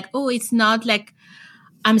idea that like, oh, it's not like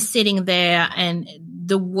I'm sitting there and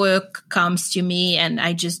the work comes to me and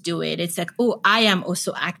I just do it. It's like, oh, I am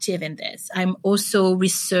also active in this. I'm also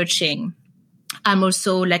researching. I'm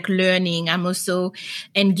also like learning. I'm also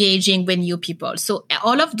engaging with new people. So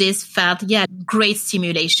all of this felt, great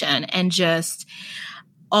stimulation and just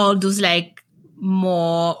all those like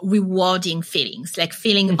more rewarding feelings, like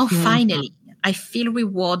feeling, oh, finally, I feel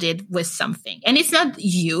rewarded with something. And it's not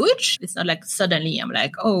huge. It's not like suddenly I'm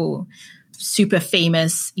like, oh, super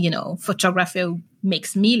famous, photographer who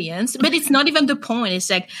makes millions, but it's not even the point. It's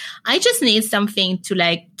like, I just need something to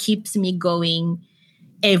like keeps me going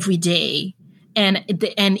every day. And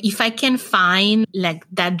if I can find like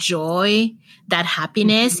that joy, that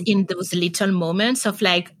happiness in those little moments of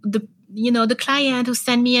like the client who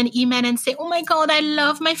send me an email and say, oh my God, I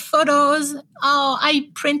love my photos. Oh, I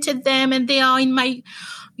printed them and they are in my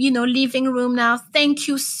living room now. Thank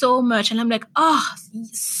you so much. And I'm like, oh,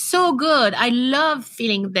 so good. I love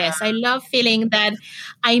feeling this. I love feeling that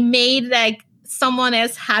I made like someone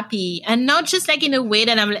else happy, and not just like in a way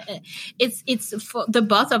that I'm, it's for the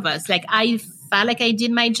both of us. Like I felt like I did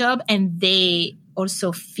my job and they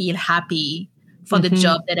also feel happy for the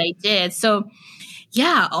job that I did. So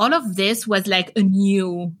yeah, all of this was like a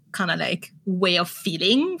new kind of like way of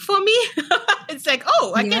feeling for me. It's like,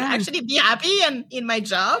 oh, I can actually be happy and in my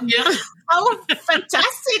job. Yeah. How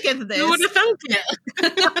fantastic is this? Who would have thunk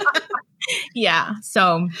it? Yeah.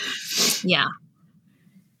 So, yeah.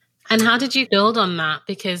 And how did you build on that?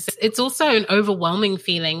 Because it's also an overwhelming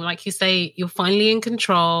feeling. Like you say, you're finally in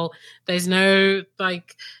control. There's no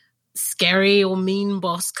like scary or mean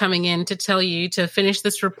boss coming in to tell you to finish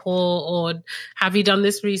this report or have you done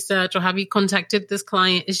this research or have you contacted this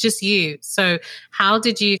client. It's just you. So how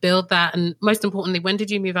did you build that? And most importantly, when did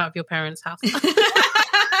you move out of your parents' house?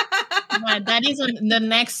 That is the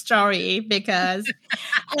next story because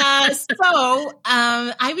I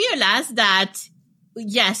realized that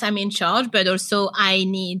yes, I'm in charge, but also I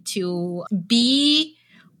need to be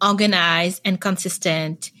organized and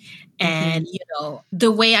consistent. And,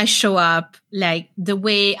 the way I show up, like the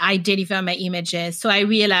way I deliver my images. So I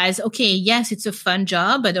realized, okay, yes, it's a fun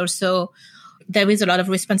job, but also there is a lot of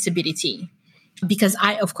responsibility because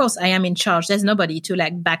I am in charge. There's nobody to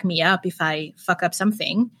like back me up if I fuck up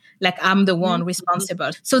something. Like I'm the one responsible.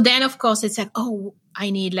 So then of course it's like, oh, I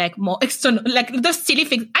need like more external, like the silly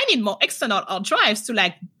things. I need more external hard drives to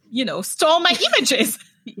like, store my images.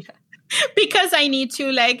 Because I need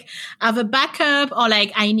to like have a backup or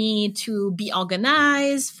like I need to be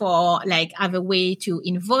organized for like have a way to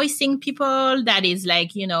invoicing people that is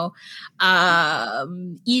like,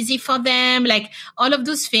 easy for them. Like all of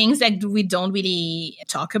those things like we don't really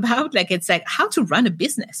talk about. Like it's like how to run a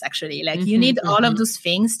business actually. Like you need all of those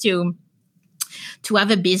things to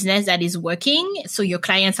have a business that is working. So your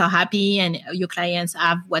clients are happy and your clients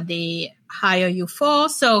have what they hire you for.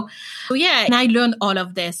 So yeah. And I learned all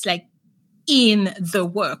of this like in the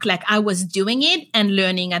work, like I was doing it and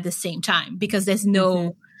learning at the same time because there's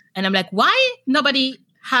no, and I'm like, why nobody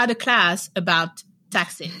had a class about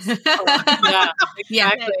taxes? Yeah,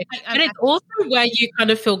 exactly. And it's also where you kind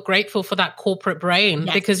of feel grateful for that corporate brain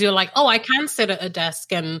because you're like, oh, I can sit at a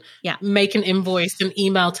desk and make an invoice and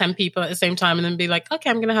email 10 people at the same time and then be like, okay,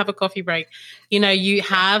 I'm going to have a coffee break. You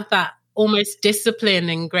have that almost discipline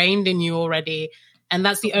ingrained in you already. And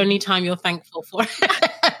that's the only time you're thankful for it.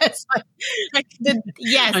 It's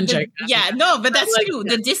I'm joking. but that's true.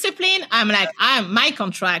 The discipline, my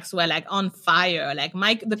contracts were like on fire. Like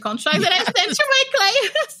the contracts that I sent to my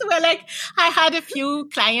clients were like, I had a few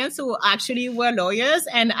clients who actually were lawyers,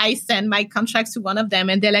 and I sent my contracts to one of them,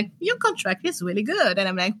 and they're like, your contract is really good. And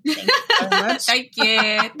I'm like, thank you very much. Thank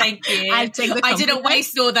you. I'll take the I didn't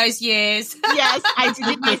waste all those years. Yes, I did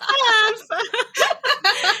it myself.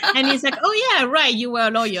 And he's like, oh yeah, right, you were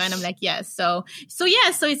a lawyer. And I'm like, yes. So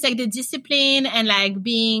it's like the discipline and like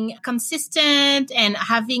being consistent and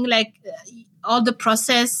having like all the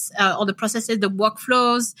processes, the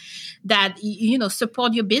workflows that,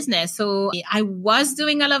 support your business. So I was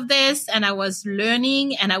doing all of this and I was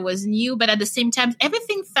learning and I was new, but at the same time,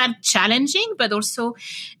 everything felt challenging, but also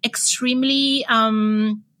extremely,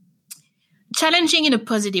 challenging in a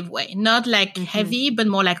positive way, not like heavy, but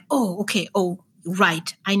more like,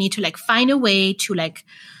 right. I need to like find a way to like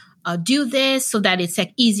do this so that it's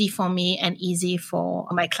like easy for me and easy for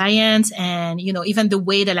my clients. And, even the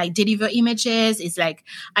way that I deliver images is like,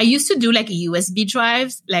 I used to do like USB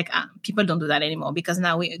drives, like people don't do that anymore because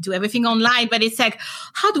now we do everything online, but it's like,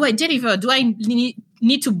 how do I deliver? Do I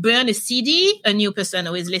need to burn a CD? A new person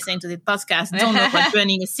who is listening to this podcast don't know what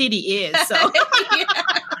burning a CD is. So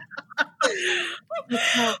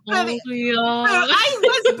I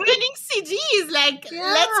was burning CDs, like,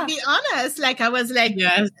 let's be honest. Like, I was like,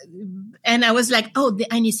 and I was like,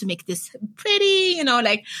 I need to make this pretty,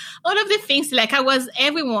 like all of the things. Like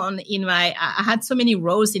everyone I had so many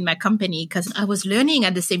roles in my company because I was learning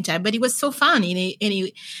at the same time, but it was so fun.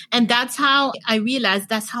 And that's how I realized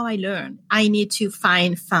that's how I learn. I need to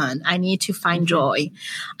find fun. I need to find joy.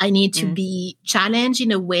 I need to be challenged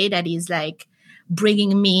in a way that is like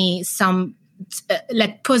bringing me some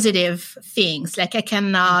like positive things. Like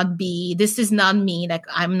this is not me. Like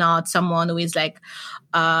I'm not someone who is like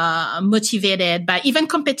motivated by even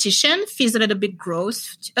competition feels a little bit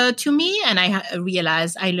gross to me. And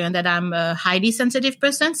I learned that I'm a highly sensitive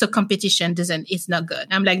person. So competition it's not good.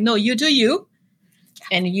 I'm like, no, you do you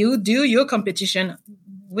and you do your competition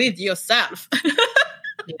with yourself.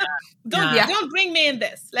 Don't bring me in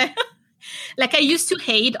this. Like I used to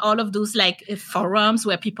hate all of those like forums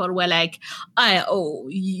where people were like,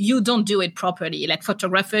 you don't do it properly. Like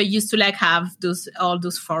photographer used to like have all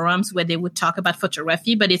those forums where they would talk about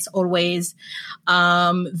photography, but it's always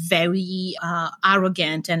very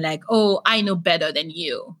arrogant and like, I know better than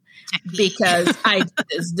you because I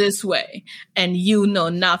did this way and you know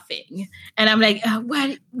nothing. And I'm like,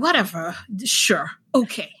 well, whatever. Sure.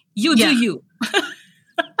 Okay. You do you.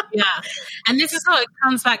 Yeah. And this is how it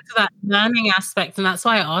comes back to that learning aspect. And that's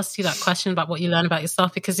why I asked you that question about what you learn about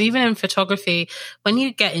yourself, because even in photography, when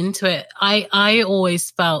you get into it, I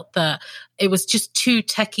always felt that it was just too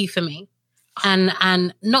techie for me.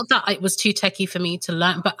 And not that it was too techie for me to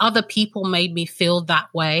learn, but other people made me feel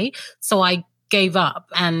that way. So I gave up,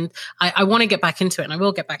 and I want to get back into it, and I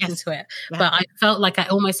will get back into it. Yeah. But I felt like I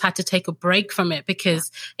almost had to take a break from it because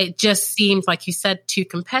it just seemed, like you said, too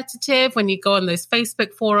competitive when you go on those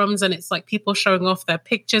Facebook forums and it's like people showing off their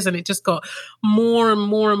pictures, and it just got more and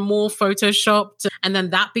more and more photoshopped. And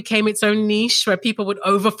then that became its own niche where people would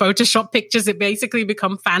over Photoshop pictures. It basically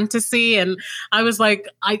become fantasy. And I was like,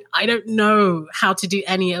 I don't know how to do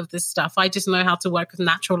any of this stuff. I just know how to work with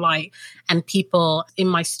natural light and people in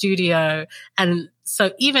my studio. And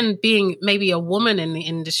so even being maybe a woman in the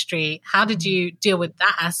industry, how did you deal with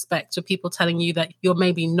that aspect of people telling you that you're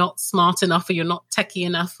maybe not smart enough, or you're not techie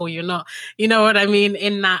enough, or you're not, you know what I mean,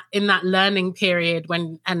 in that learning period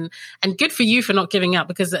when, and good for you for not giving up,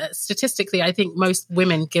 because statistically, I think most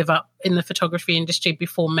women give up in the photography industry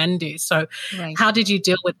before men do. So how did you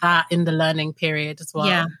deal with that in the learning period as well?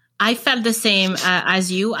 Yeah, I felt the same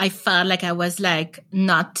as you. I felt like I was like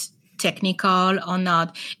not technical or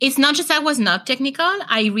not. It's not just I was not technical.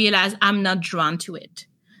 I realized I'm not drawn to it.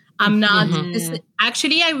 I'm not,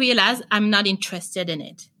 actually I realized I'm not interested in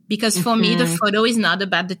it, because for me, the photo is not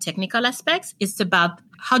about the technical aspects. It's about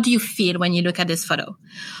how do you feel when you look at this photo?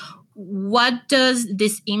 What does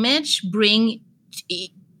this image bring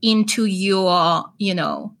into your,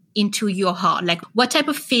 into your heart? Like what type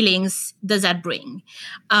of feelings does that bring?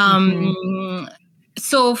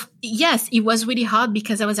 So yes, it was really hard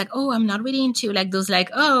because I was like, I'm not really into like those like,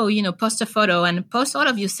 post a photo and post all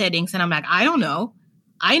of your settings. And I'm like, I don't know.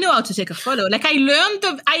 I know how to take a photo. Like I learned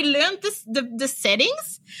the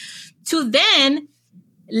settings to then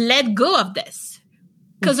let go of this.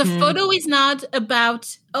 Because a photo is not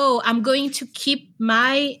about, I'm going to keep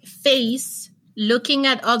my face looking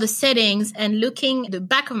at all the settings and looking at the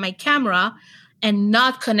back of my camera and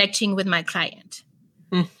not connecting with my client.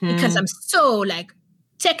 Because I'm so like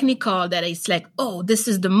technical that it's like, oh, this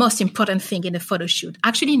is the most important thing in a photo shoot.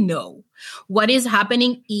 Actually, no. What is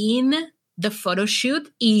happening in the photo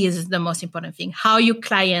shoot is the most important thing. How your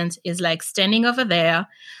client is like standing over there,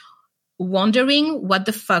 wondering what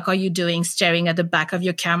the fuck are you doing, staring at the back of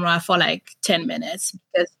your camera for like 10 minutes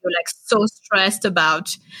because you're like so stressed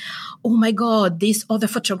about, oh my God, this other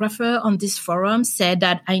photographer on this forum said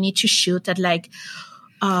that I need to shoot at like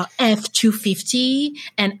f250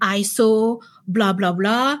 and ISO blah blah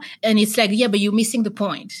blah, and it's like, yeah, but you're missing the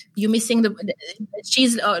point. You're missing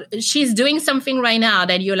she's doing something right now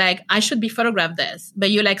that you're like, I should be photographed this,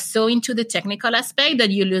 but you're like so into the technical aspect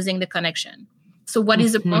that you're losing the connection. So what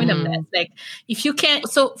is the point of that? Like, if you can't,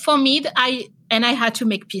 so for me, I had to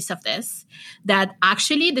make peace of this, that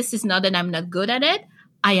actually this is not that I'm not good at it.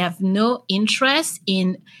 I have no interest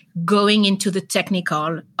in going into the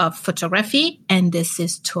technical of photography, and this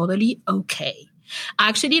is totally okay. I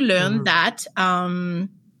actually learned that,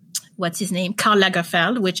 what's his name? Karl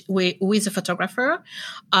Lagerfeld, who is a photographer,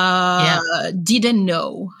 didn't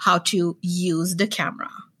know how to use the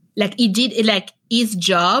camera. Like his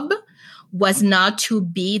job was not to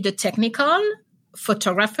be the technical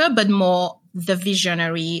photographer, but more the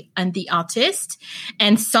visionary and the artist.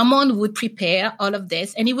 And someone would prepare all of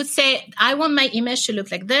this. And he would say, I want my image to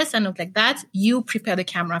look like this and look like that. You prepare the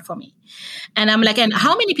camera for me. And I'm like, and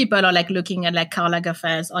how many people are like looking at like Karl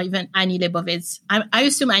Lagerfeld or even Annie Leibovitz? I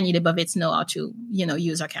assume Annie Leibovitz know how to,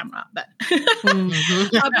 use a camera, but but he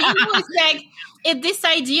was like, this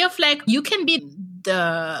idea of like, you can be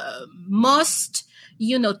the most,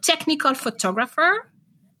 technical photographer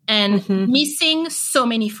and missing so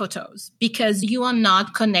many photos because you are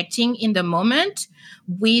not connecting in the moment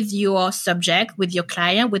with your subject, with your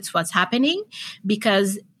client, with what's happening,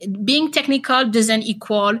 because being technical doesn't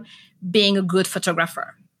equal being a good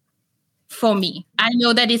photographer. For me, I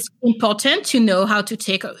know that it's important to know how to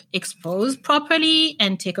expose properly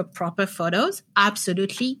and take a proper photos.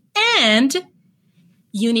 Absolutely. And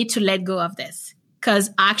you need to let go of this, because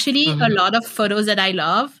actually a lot of photos that I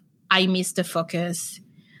love, I miss the focus.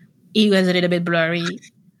 It was a little bit blurry.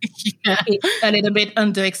 It's a little bit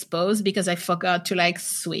underexposed because I forgot to like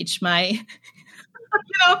switch my,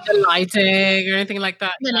 the lighting or anything like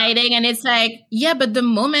that. The lighting. And it's like, yeah, but the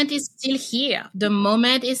moment is still here. The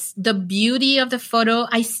moment is the beauty of the photo.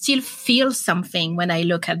 I still feel something when I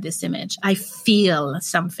look at this image. I feel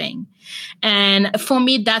something. And for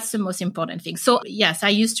me, that's the most important thing. So yes, I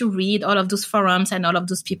used to read all of those forums and all of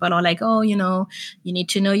those people are like, oh, you need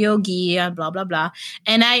to know your gear, blah, blah, blah.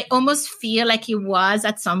 And I almost feel like it was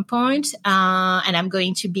at some point, and I'm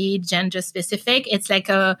going to be gender specific. It's like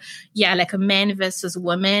a man versus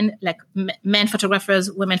woman, like men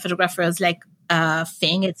photographers, women photographers, like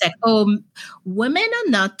thing. It's like, oh, women are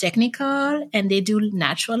not technical and they do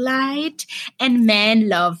natural light, and men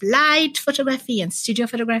love light photography and studio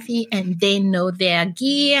photography, and they know their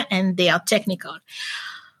gear and they are technical.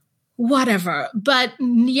 Whatever. But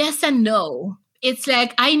yes and no. It's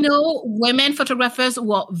like, I know women photographers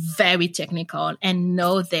who are very technical and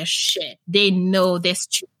know their shit. They know their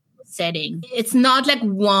setting. It's not like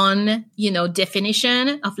one,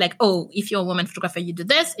 definition of like, oh, if you're a woman photographer, you do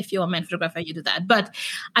this. If you're a man photographer, you do that. But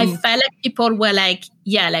I felt like people were like,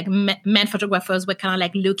 men photographers were kind of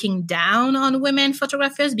like looking down on women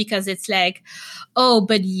photographers because it's like, oh,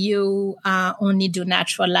 but you only do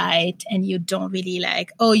natural light and you don't really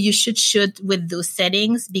like, oh, you should shoot with those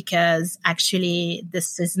settings because actually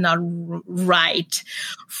this is not right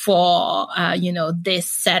for, this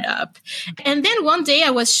setup. And then one day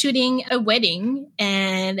I was shooting a wedding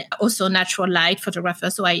and also natural light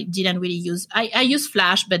photographer. So I didn't really I use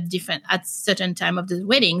flash, but different at certain time of the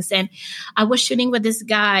weddings. And I was shooting with this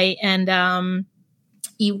guy and,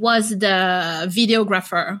 he was the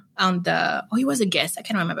videographer he was a guest. I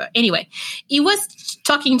can't remember. Anyway, he was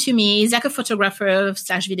talking to me. He's like a photographer /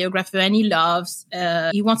 videographer, and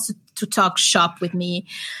he wants to talk shop with me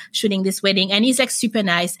shooting this wedding. And he's like super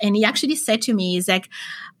nice. And he actually said to me, he's like,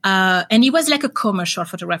 and he was like a commercial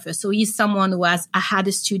photographer. So he's someone who had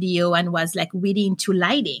a studio and was like really into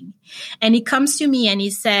lighting. And he comes to me and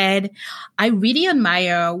he said, I really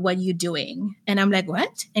admire what you're doing. And I'm like,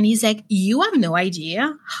 what? And he's like, you have no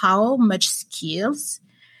idea how much skills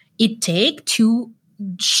it takes to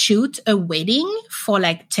shoot a wedding for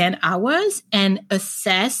like 10 hours and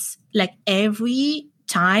assess like every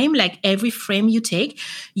time, like every frame you take,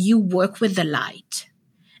 you work with the light.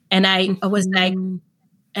 And I was like,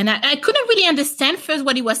 and I couldn't really understand first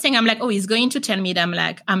what he was saying. I'm like, oh, he's going to tell me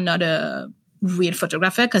that I'm not a real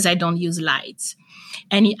photographer because I don't use lights.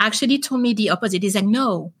 And he actually told me the opposite. He's like,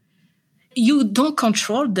 no, you don't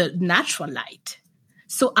control the natural light.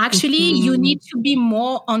 So actually you need to be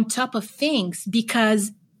more on top of things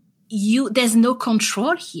because there's no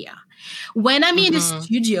control here. When I'm in the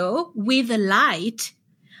studio with a light,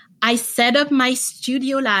 I set up my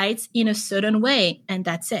studio lights in a certain way and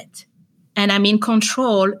that's it. And I'm in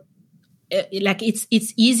control. Like it's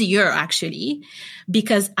easier actually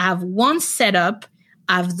because I have one setup,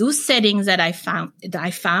 I have those settings that I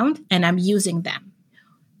found and I'm using them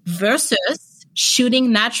versus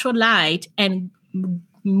shooting natural light and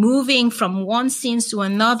moving from one scene to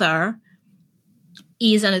another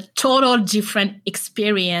is a total different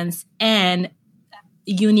experience and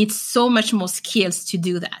you need so much more skills to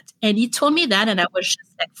do that. And he told me that and I was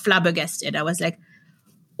just like flabbergasted. I was like,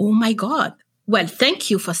 oh my God. Well,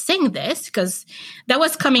 thank you for saying this because that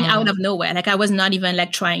was coming out of nowhere. Like I was not even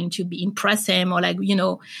like trying to impress him or like,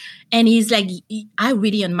 and he's like, I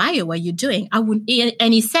really admire what you're doing.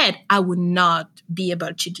 And he said, I would not be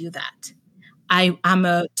able to do that. I'm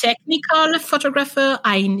a technical photographer.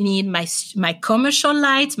 I need my commercial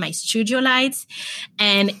lights, my studio lights.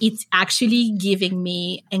 And it's actually giving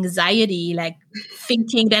me anxiety, like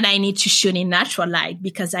thinking that I need to shoot in natural light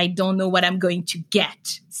because I don't know what I'm going to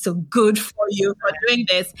get. So good for you for doing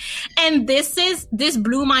this. And this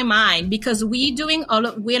blew my mind because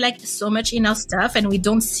we're like so much in our stuff and we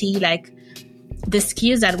don't see like the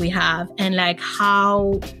skills that we have and like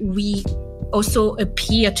how we also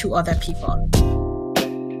appear to other people.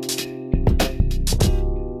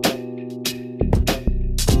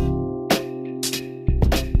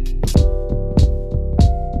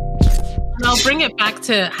 I'll bring it back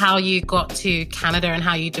to how you got to Canada and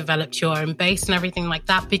how you developed your own base and everything like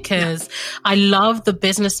that, because I love the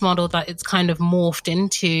business model that it's kind of morphed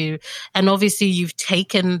into. And obviously you've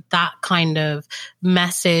taken that kind of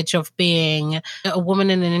message of being a woman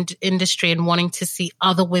in an industry and wanting to see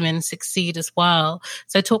other women succeed as well.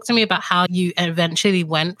 So talk to me about how you eventually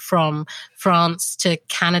went from France to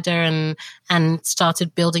Canada and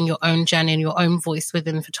started building your own journey and your own voice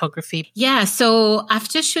within photography. Yeah. So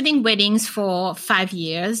after shooting weddings for 6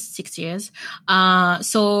 years.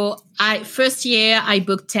 First year I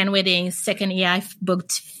booked 10 weddings. Second year I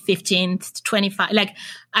booked 15, 25. Like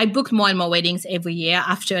I booked more and more weddings every year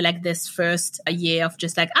after like this first year of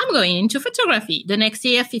just like, I'm going into photography. The next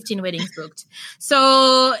year, 15 weddings booked.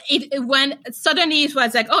 So suddenly it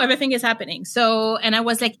was like, oh, everything is happening. So, and I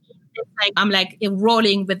was like, I'm like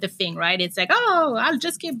rolling with the thing, right? It's like, oh, I'll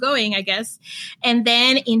just keep going, I guess. And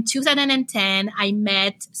then in 2010, I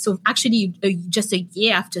met, so actually just a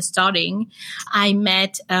year after starting, I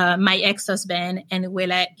met my ex-husband and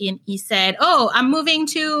he said, oh,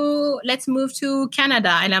 let's move to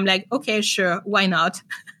Canada. And I'm like, okay, sure. Why not?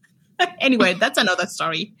 Anyway, that's another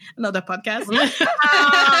story, another podcast.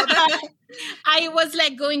 I was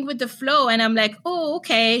like going with the flow and I'm like, oh,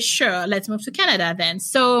 okay, sure. Let's move to Canada then.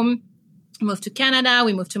 So moved to Canada.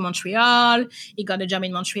 We moved to Montreal. He got a job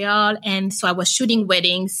in Montreal. And so I was shooting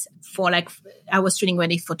weddings for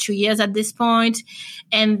 2 years at this point.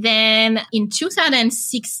 And then in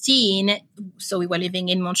 2016, so we were living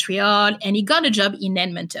in Montreal and he got a job in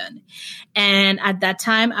Edmonton. And at that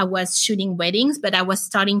time I was shooting weddings, but I was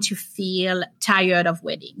starting to feel tired of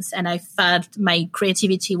weddings. And I felt my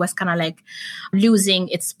creativity was kind of like losing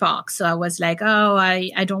its spark. So I was like, oh,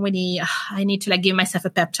 I need to like give myself a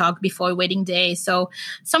pep talk before a wedding day. So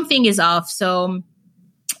something is off. So,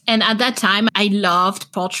 and at that time, I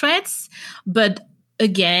loved portraits, but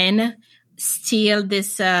again, still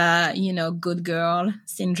this, good girl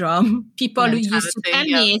syndrome. People who used to tell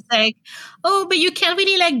me, it's like, oh, but you can't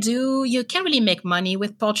really make money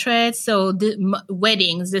with portraits. So the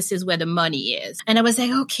weddings, this is where the money is. And I was like,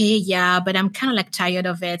 okay, yeah, but I'm kind of like tired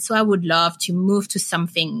of it. So I would love to move to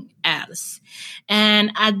something else.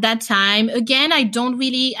 And at that time, again, I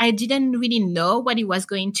didn't really know what it was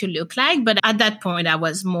going to look like. But at that point, I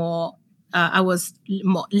was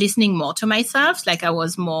listening more to myself. Like I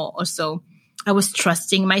was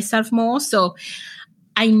trusting myself more. So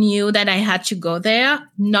I knew that I had to go there,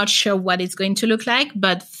 not sure what it's going to look like,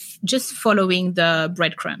 but just following the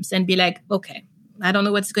breadcrumbs and be like, okay, I don't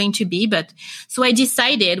know what it's going to be. But so I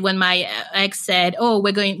decided when my ex said, oh,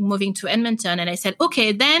 we're moving to Edmonton. And I said,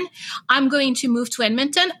 okay, then I'm going to move to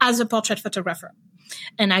Edmonton as a portrait photographer.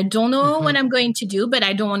 And I don't know what I'm going to do, but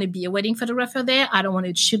I don't want to be a wedding photographer there. I don't want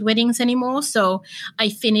to shoot weddings anymore. So I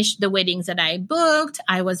finished the weddings that I booked.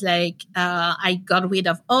 I was like, I got rid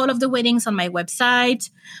of all of the weddings on my website.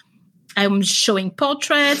 I'm showing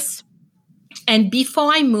portraits. And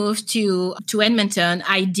before I moved to Edmonton,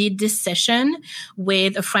 I did this session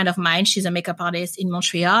with a friend of mine. She's a makeup artist in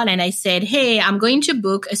Montreal. And I said, hey, I'm going to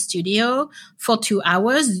book a studio for 2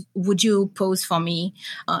 hours. Would you pose for me?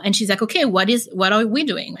 And she's like, okay, what are we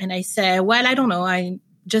doing? And I said, well, I don't know. I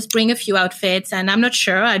just bring a few outfits and I'm not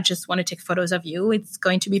sure. I just want to take photos of you. It's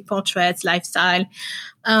going to be portraits, lifestyle.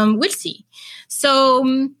 We'll see.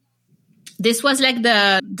 So this was like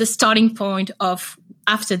the starting point of,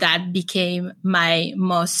 after that became my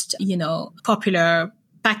most, popular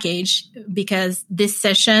package, because this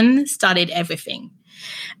session started everything.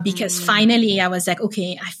 Because finally I was like,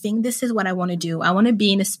 okay, I think this is what I want to do. I want to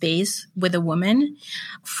be in a space with a woman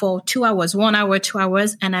for 2 hours, 1 hour, 2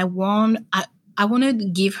 hours. And I want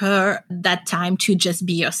to give her that time to just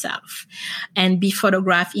be herself and be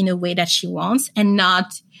photographed in a way that she wants, and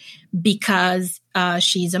not because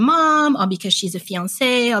she's a mom or because she's a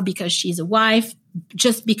fiancée or because she's a wife,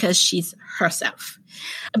 just because she's herself.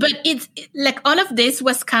 But it's like all of this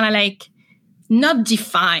was kind of like not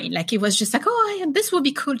defined. Like it was just like, oh, this would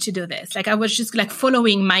be cool to do this. Like I was just like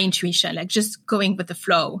following my intuition, like just going with the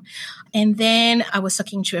flow. And then I was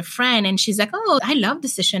talking to a friend and she's like, oh, I love the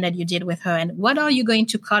session that you did with her. And what are you going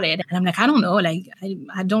to call it? And I'm like, I don't know. Like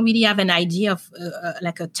I don't really have an idea of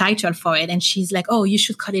like a title for it. And she's like, oh, you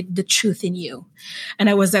should call it The Truth in You. And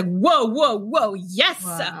I was like, whoa. Yes.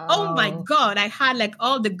 Wow. Oh my God. I had like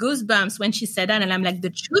all the goosebumps when she said that. And I'm like, The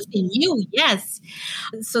Truth in You. Yes.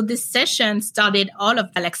 So this session started all of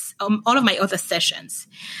my other sessions,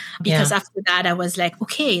 because after that I was like,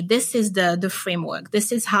 okay, this is the framework.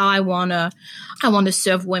 This is how I want to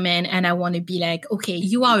serve women. And I want to be like, okay,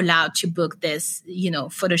 you are allowed to book this,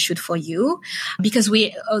 photo shoot for you, because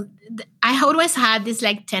I always had this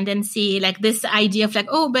like tendency, like this idea of like,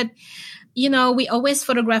 oh, but we always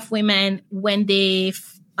photograph women when they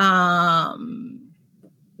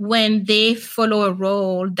follow a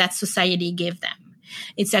role that society gave them.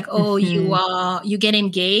 It's like, oh, you get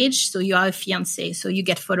engaged, so you are a fiancé, so you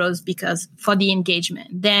get photos because for the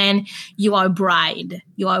engagement. Then you are a bride,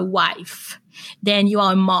 you are a wife, then you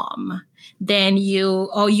are a mom, then you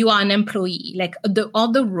are an employee. Like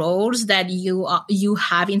all the roles that you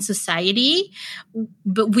have in society,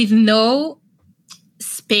 but with no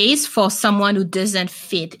space for someone who doesn't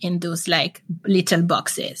fit in those like little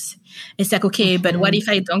boxes. It's like, okay, but what if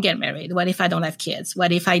I don't get married? What if I don't have kids?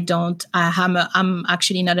 What if I'm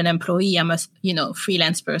actually not an employee? I'm a,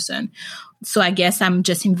 freelance person. So I guess I'm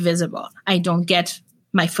just invisible. I don't get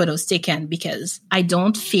my photos taken because I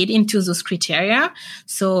don't fit into those criteria.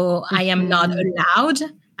 So I am not allowed.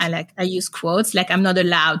 I use quotes, like I'm not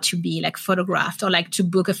allowed to be like photographed or like to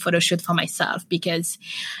book a photo shoot for myself, because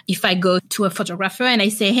if I go to a photographer and I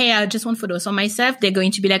say, hey, I just want photos for myself, they're going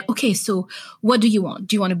to be like, okay, so what do you want?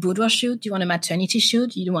 Do you want a boudoir shoot? Do you want a maternity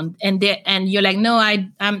shoot? And you're like, no, I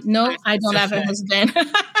don't have a husband.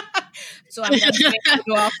 So I'm not doing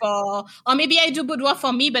boudoir or maybe I do boudoir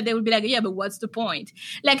for me, but they will be like, yeah, but what's the point?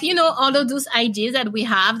 Like, all of those ideas that we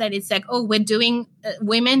have, that it's like, oh,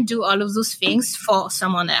 women do all of those things for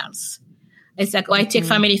someone else. It's like, oh, I take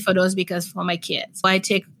family photos because for my kids. I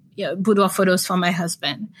take boudoir photos for my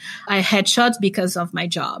husband. I headshots because of my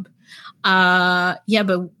job. But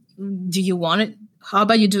do you want it? How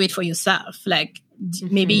about you do it for yourself? Like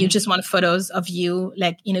maybe you just want photos of you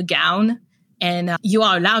like in a gown. And you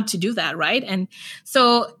are allowed to do that, right? And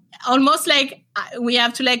so almost like we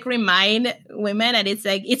have to like remind women that it's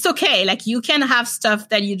like, it's okay. Like you can have stuff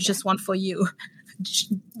that you just want for you.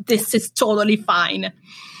 This is totally fine.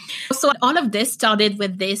 So all of this started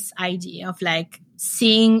with this idea of like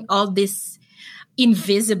seeing all these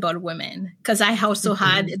invisible women, because I also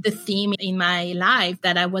had the theme in my life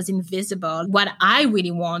that I was invisible. What I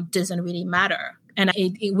really want doesn't really matter. And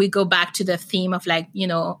we go back to the theme of like,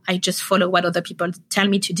 I just follow what other people tell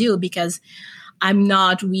me to do, because I'm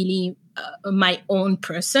not really my own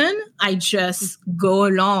person. I just go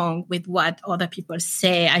along with what other people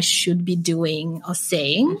say I should be doing or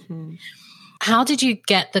saying. How did you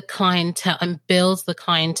get the clientele and build the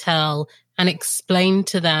clientele and explain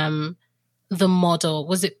to them the model?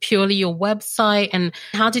 Was it purely your website? And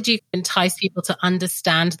how did you entice people to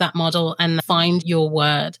understand that model and find your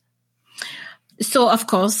word? So, of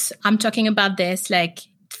course, I'm talking about this like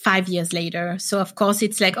 5 years later. So, of course,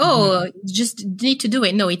 it's like, oh, just need to do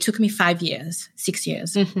it. No, it took me 5 years, 6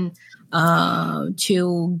 years to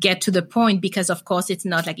get to the point, because, of course, it's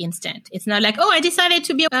not like instant. It's not like, oh, I decided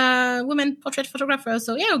to be a woman portrait photographer.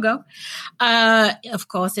 So, here we go. Of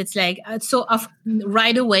course, it's like,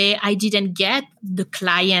 right away, I didn't get the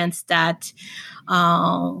clients that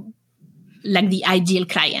like the ideal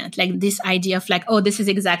client, like this idea of like, oh, this is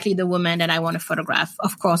exactly the woman that I want to photograph.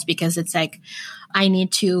 Of course, because it's like, I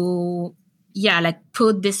need to, like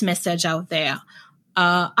put this message out there.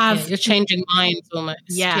 You're changing minds almost.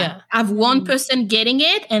 Yeah. I have one person getting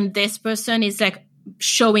it, and this person is like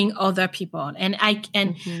showing other people. And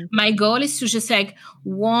my goal is to just like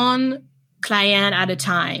one client at a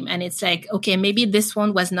time. And it's like, okay, maybe this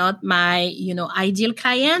one was not my, ideal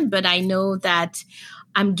client, but I know that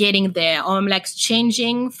I'm getting there, or I'm like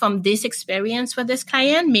changing from this experience for this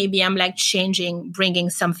client. Maybe I'm like bringing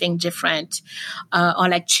something different, or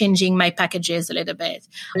like changing my packages a little bit.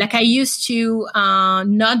 Like I used to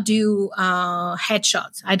not do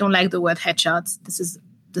headshots. I don't like the word headshots.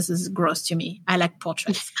 This is gross to me. I like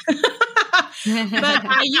portraits. But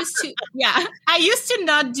I used to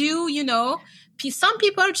not do, some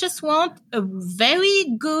people just want a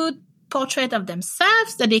very good portrait of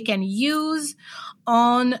themselves that they can use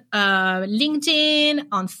on LinkedIn,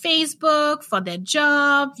 on Facebook for their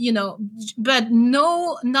job, but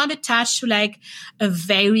not attached to like a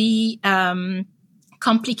very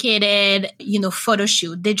complicated, photo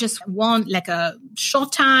shoot. They just want like a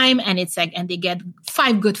short time, and it's like, and they get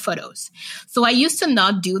 5 good photos. So I used to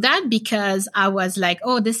not do that because I was like,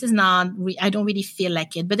 oh, this is not, I don't really feel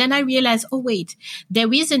like it. But then I realized, oh, wait,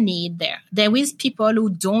 there is a need there. There is people who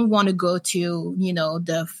don't want to go to,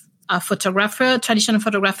 the traditional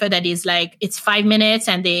photographer that is like, it's 5 minutes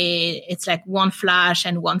and it's like one flash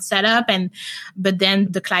and one setup. But then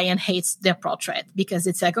the client hates their portrait because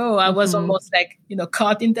it's like, oh, I was almost like,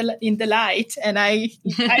 caught in the light, and I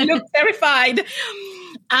look terrified.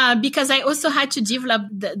 Because I also had to develop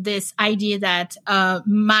this idea that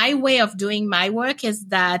my way of doing my work is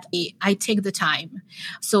that I take the time.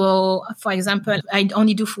 So, for example, I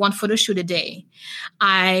only do one photo shoot a day.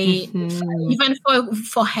 Even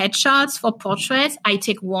for headshots, for portraits, I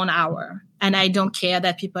take 1 hour. And I don't care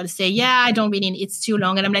that people say, yeah, I don't really need, it's too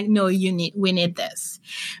long. And I'm like, no, we need this.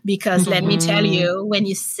 Because let me tell you, when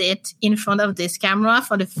you sit in front of this camera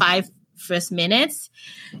for the 5 first minutes,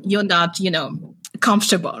 you're not,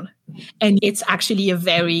 comfortable. And it's actually a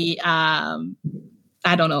very,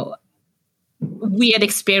 weird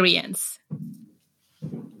experience.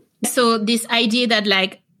 So this idea that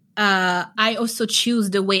like, I also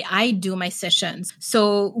choose the way I do my sessions.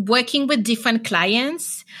 So working with different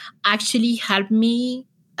clients actually helped me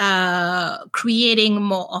creating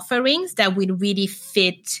more offerings that will really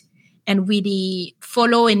fit and really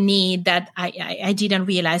follow a need that I didn't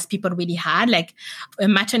realize people really had, like a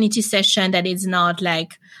maternity session that is not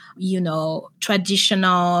like,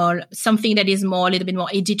 traditional, something that is a little bit more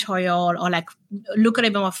editorial, or like look a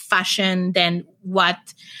little bit more fashion than what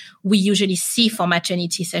we usually see for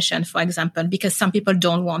maternity session, for example, because some people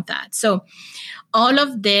don't want that. So all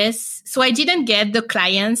of this, so I didn't get the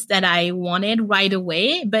clients that I wanted right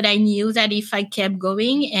away, but I knew that if I kept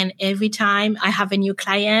going and every time I have a new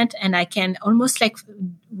client, and I can almost like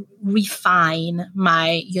refine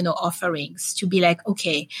my, offerings to be like,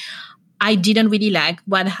 okay, I didn't really like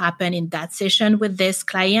what happened in that session with this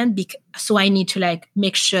client. So I need to like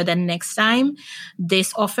make sure that next time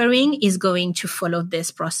this offering is going to follow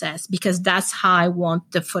this process, because that's how I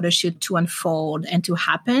want the photo shoot to unfold and to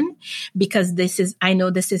happen. Because I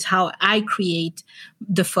know this is how I create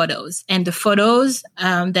the photos, and the photos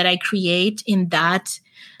that I create in that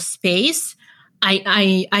space,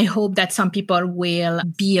 I hope that some people will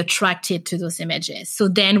be attracted to those images. So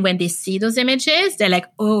then when they see those images, they're like,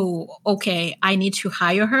 oh, okay, I need to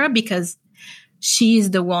hire her because she's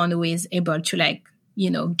the one who is able to like,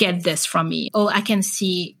 get this from me. Oh, I can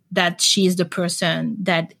see that she's the person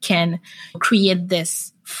that can create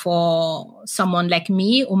this for someone like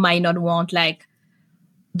me who might not want like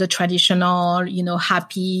the traditional,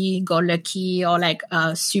 happy go lucky, or like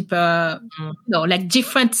super, like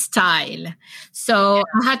different style. So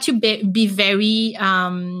I had to be very,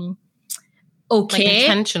 okay. Like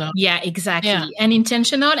intentional. Yeah, exactly. Yeah. And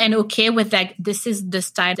intentional and okay with like, this is the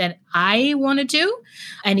style that I want to do.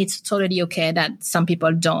 And it's totally okay that some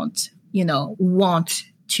people don't, want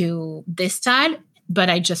to this style, but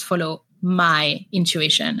I just follow my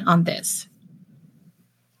intuition on this.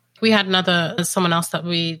 We had someone else that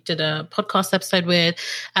we did a podcast episode with,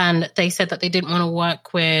 and they said that they didn't want to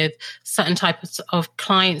work with certain types of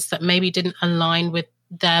clients that maybe didn't align with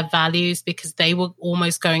their values because they were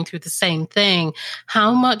almost going through the same thing.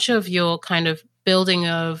 How much of your kind of building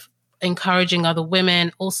of encouraging other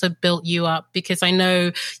women also built you up? Because I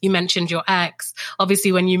know you mentioned your ex.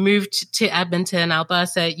 Obviously, when you moved to Edmonton,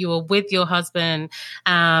 Alberta, you were with your husband,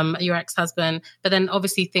 your ex-husband, but then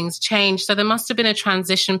obviously things changed. So there must have been a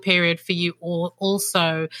transition period for you all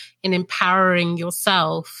also in empowering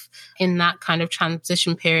yourself in that kind of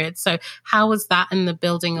transition period. So how was that in the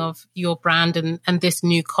building of your brand and this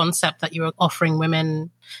new concept that you were offering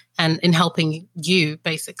women and in helping you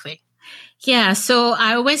basically? Yeah. So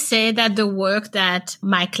I always say that the work that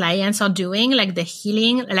my clients are doing, like the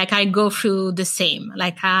healing, like I go through the same,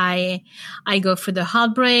 like I go through the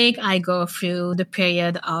heartbreak. I go through the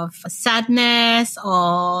period of sadness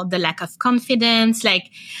or the lack of confidence. Like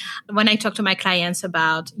when I talk to my clients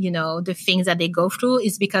about, the things that they go through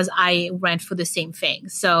is because I went through the same thing.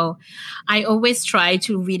 So I always try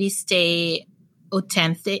to really stay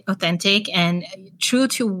authentic and true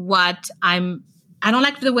to what I don't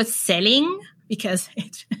like the word selling because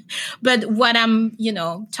but what I'm,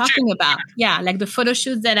 talking about. Yeah. Like the photo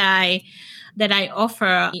shoots that I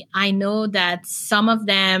offer, I know that some of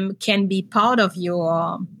them can be part of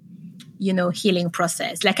your, healing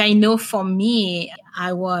process. Like I know for me,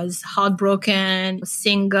 I was heartbroken,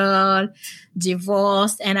 single,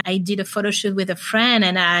 divorced, and I did a photo shoot with a friend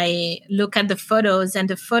and I look at the photos and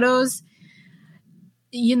the photos,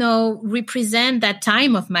 represent that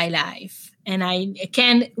time of my life. And I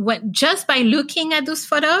can, just by looking at those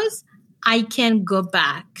photos, I can go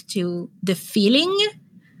back to the feeling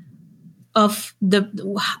of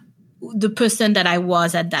the person that I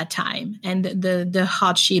was at that time and the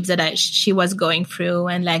hardships that she was going through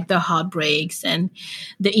and like the heartbreaks and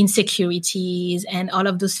the insecurities and all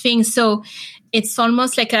of those things. So it's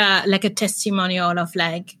almost like a testimonial of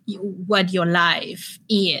like what your life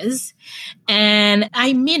is. And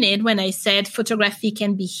I mean it when I said photography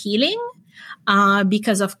can be healing.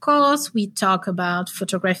 Because of course we talk about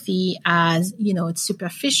photography as, it's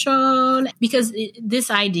superficial because this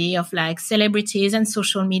idea of like celebrities and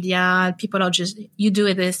social media, people are just, you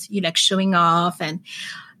do this, you like showing off and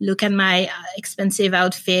look at my expensive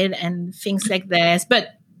outfit and things like this.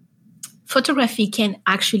 But photography can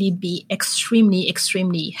actually be extremely,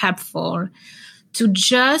 extremely helpful to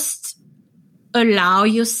just allow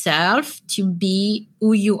yourself to be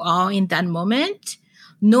who you are in that moment,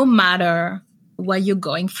 no matter what you're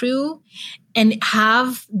going through, and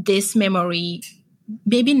have this memory,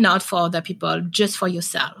 maybe not for other people, just for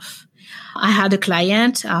yourself. I had a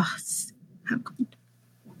client.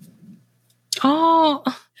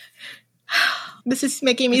 This is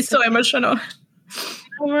making me so emotional.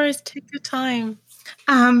 No worries, take your time.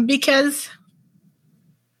 Because,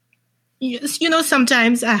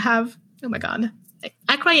 sometimes I have, oh my God,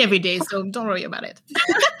 I cry every day, so don't worry about it.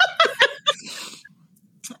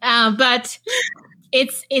 But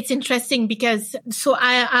it's interesting because so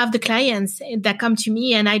I have the clients that come to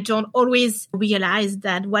me and I don't always realize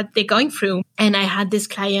that what they're going through. And I had this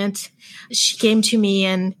client, she came to me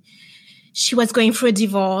and she was going through a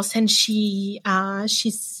divorce and she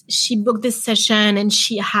booked this session and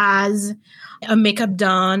she has a makeup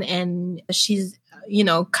done and she's,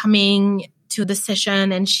 coming to the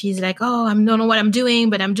session and she's like, oh, I don't know what I'm doing,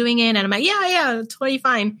 but I'm doing it. And I'm like, yeah, totally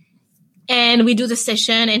fine. And we do the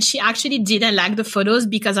session and she actually didn't like the photos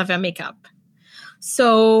because of her makeup.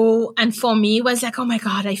 So, and for me it was like, oh my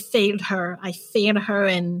God, I failed her.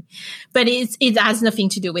 But it has nothing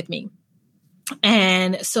to do with me.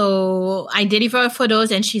 And so I deliver her photos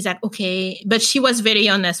and she's like, okay, but she was very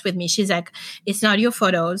honest with me. She's like, it's not your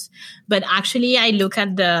photos, but actually I look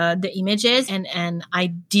at the images and I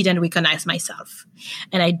didn't recognize myself.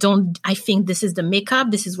 And I think this is the makeup.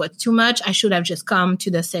 This is what's too much. I should have just come to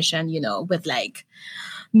the session, with like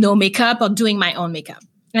no makeup or doing my own makeup.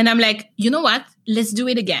 And I'm like, you know what? Let's do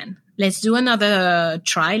it again. Let's do another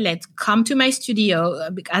try. Let's come to my studio.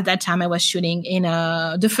 At that time, I was shooting in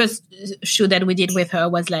the first shoot that we did with her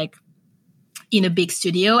was like in a big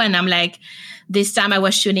studio. And I'm like, this time I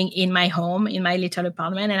was shooting in my home, in my little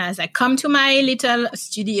apartment. And I was like, come to my little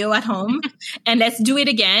studio at home and let's do it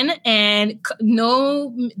again. And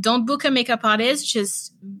no, don't book a makeup artist.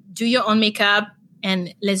 Just do your own makeup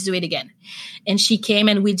and let's do it again. And she came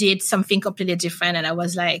and we did something completely different. And I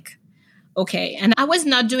was like, okay. And I was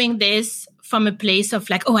not doing this from a place of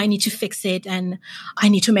like, oh, I need to fix it and I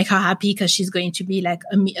need to make her happy because she's going to be like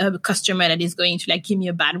a customer that is going to like give me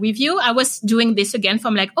a bad review. I was doing this again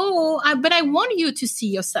from like, but I want you to see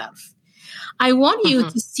yourself. I want you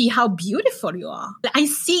to see how beautiful you are. I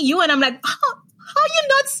see you and I'm like, how are you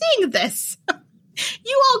not seeing this?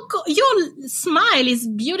 Your smile is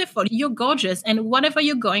beautiful. You're gorgeous. And whatever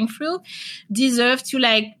you're going through deserves to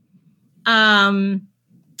like,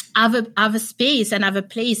 have a space and have a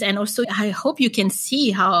place. And also, I hope you can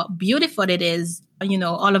see how beautiful it is,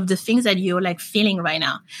 all of the things that you're like feeling right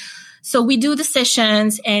now. So we do the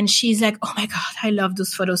sessions and she's like, oh my God, I love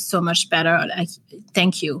those photos so much better. Like,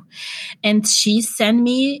 thank you. And she sent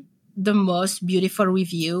me the most beautiful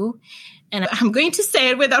review. And I'm going to say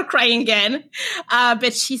it without crying again.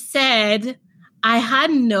 But she said, I had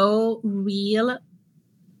no real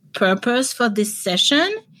purpose for this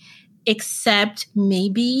session, except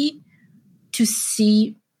maybe to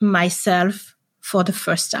see myself for the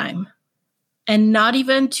first time. And not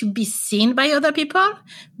even to be seen by other people,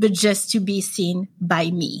 but just to be seen by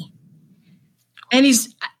me. And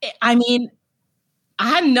I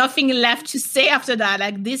had nothing left to say after that.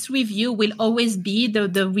 Like, this review will always be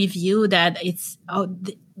the review that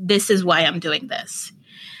this is why I'm doing this.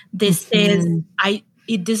 This is,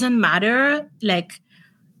 it doesn't matter. Like,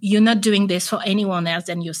 you're not doing this for anyone else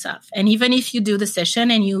than yourself. And even if you do the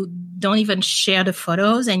session and you don't even share the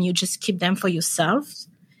photos and you just keep them for yourself,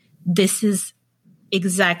 this is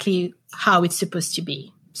exactly how it's supposed to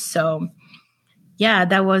be. So, yeah,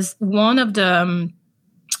 that was one of the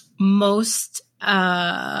most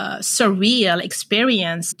surreal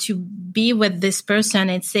experience, to be with this person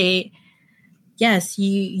and say, yes,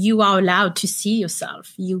 you are allowed to see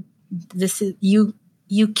yourself. You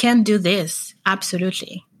can do this.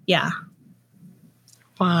 Absolutely. Yeah.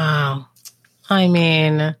 Wow. I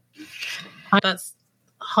mean, that's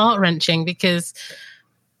heart-wrenching, because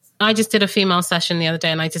I just did a female session the other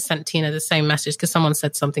day and I just sent Tina the same message because someone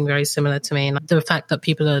said something very similar to me. And the fact that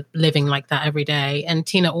people are living like that every day. And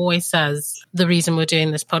Tina always says the reason we're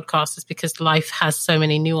doing this podcast is because life has so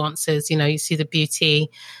many nuances. You see the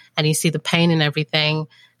beauty and you see the pain in everything.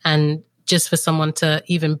 And just for someone to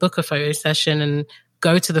even book a photo session and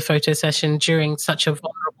go to the photo session during such a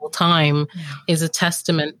vulnerable time is a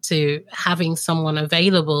testament to having someone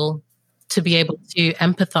available to be able to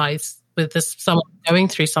empathize with someone going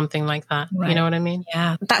through something like that. Right. You know what I mean?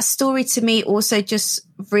 Yeah. That story to me also just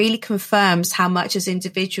really confirms how much as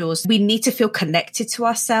individuals we need to feel connected to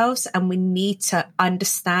ourselves and we need to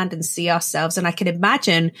understand and see ourselves. And I can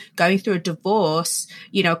imagine going through a divorce,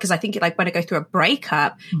 because I think like when I go through a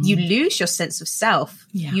breakup, you lose your sense of self.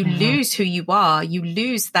 Yeah. You lose who you are. You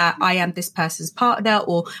lose that I am this person's partner,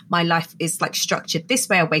 or my life is like structured this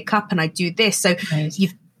way. I wake up and I do this. So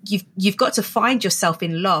you've got to find yourself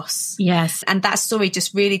in loss. Yes. And that story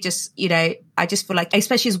just really just, I just feel like,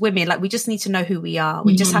 especially as women, like we just need to know who we are.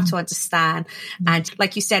 We just have to understand. And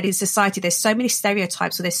like you said, in society, there's so many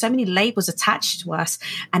stereotypes, or there's so many labels attached to us.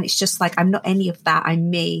 And it's just like, I'm not any of that. I'm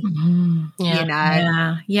me,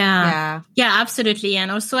 Yeah, absolutely. And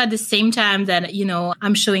also at the same time that,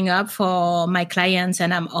 I'm showing up for my clients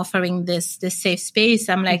and I'm offering this safe space.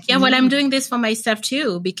 I'm like, I'm doing this for myself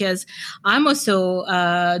too, because I'm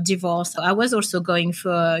also divorced. I was also going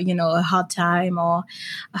through, a hard time or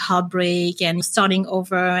a heartbreak and starting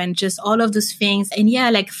over and just all of those things. And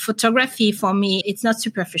like photography for me, it's not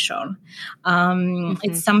superficial.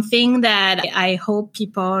 It's something that I hope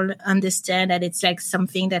people understand, that it's like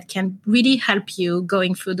something that can really help you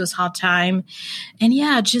going through those hard times. And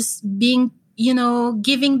just being,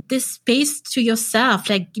 giving this space to yourself,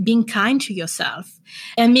 like being kind to yourself.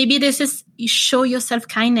 And maybe this is show yourself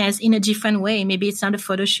kindness in a different way. Maybe it's not a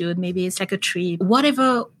photo shoot. Maybe it's like a trip,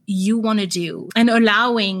 whatever you want to do, and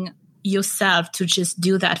allowing yourself to just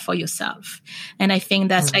do that for yourself. And I think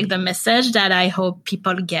that's like the message that I hope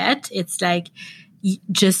people get. It's like,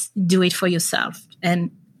 just do it for yourself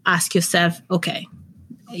and ask yourself, okay,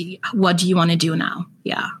 what do you want to do now?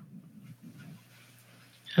 Yeah.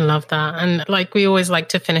 I love that. And like we always like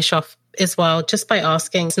to finish off as well, just by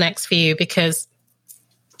asking what's next for you, because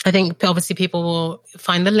I think obviously people will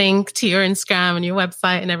find the link to your Instagram and your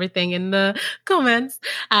website and everything in the comments.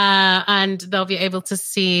 And they'll be able to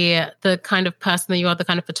see the kind of person that you are, the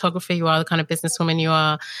kind of photographer you are, the kind of businesswoman you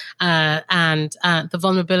are, and the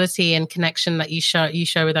vulnerability and connection that you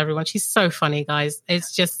share with everyone. She's so funny, guys.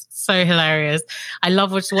 It's just so hilarious. I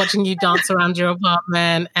love watching you dance around your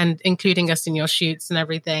apartment and including us in your shoots and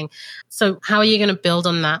everything. So how are you going to build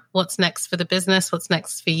on that? What's next for the business? What's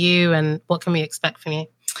next for you? And what can we expect from you?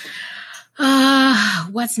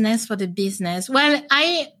 What's next for the business? Well,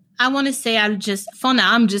 I want to say for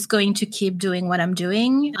now, I'm just going to keep doing what I'm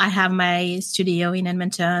doing. I have my studio in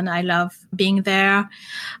Edmonton. I love being there,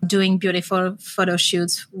 doing beautiful photo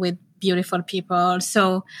shoots with beautiful people.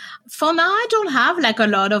 So for now, I don't have like a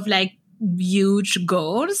lot of like huge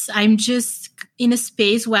goals. I'm just in a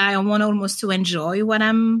space where I want almost to enjoy what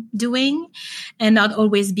I'm doing and not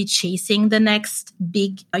always be chasing the next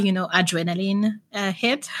big, adrenaline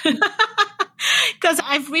hit. Because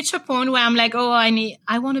I've reached a point where I'm like,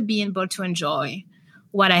 I want to be able to enjoy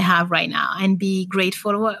what I have right now and be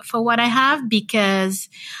grateful for what I have, because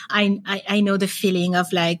I know the feeling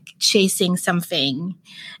of like chasing something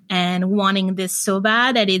and wanting this so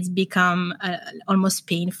bad that it's become almost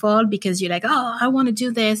painful, because you're like, oh, I want to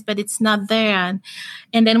do this, but it's not there.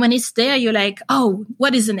 And then when it's there, you're like, oh,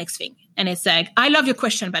 what is the next thing? And it's like, I love your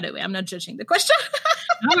question, by the way. I'm not judging the question.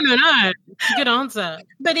 No. It's a good answer.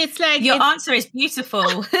 But it's like... Your answer is beautiful.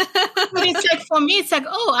 But it's like, for me, it's like,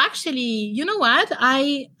 oh, actually, you know what?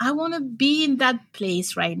 I want to be in that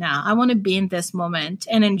place right now. I want to be in this moment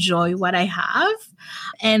and enjoy what I have.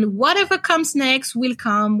 And whatever comes next will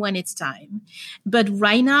come when it's time. But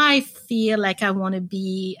right now, I feel like I want to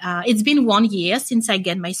be... it's been 1 year since I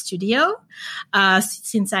get my studio,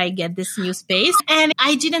 since I get this new space. And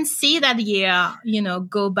I didn't see that year,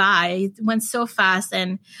 go by. It went so fast.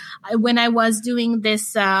 And when I was doing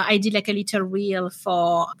this, I did like a little reel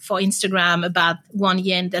for Instagram about 1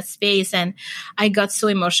 year in that space. And I got so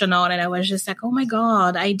emotional, and I was just like, oh my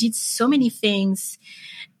God, I did so many things,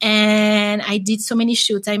 and I did so many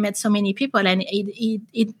shoots. I met so many people, and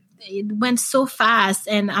it went so fast.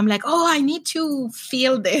 And I'm like, oh, I need to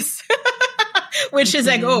feel this. Which is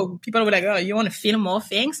like, oh, people were like, oh, you want to feel more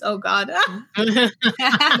things? Oh God. Yes,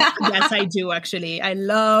 I do actually. I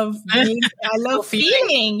love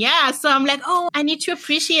feeling. Yeah. So I'm like, oh, I need to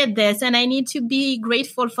appreciate this, and I need to be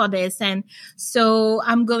grateful for this. And so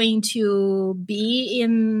I'm going to be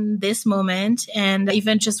in this moment, and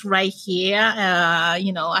even just right here,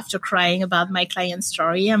 after crying about my client's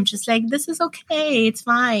story, I'm just like, this is okay. It's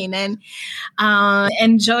fine. And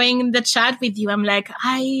enjoying the chat with you. I'm like,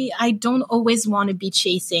 I don't always want to be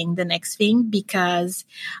chasing the next thing, because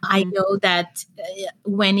I know that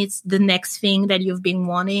when it's the next thing that you've been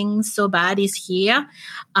wanting so bad is here,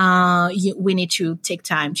 we need to take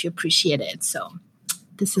time to appreciate it. So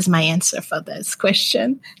this is my answer for this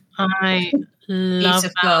question. I love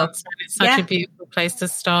that. It's such a beautiful place to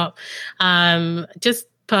stop. Just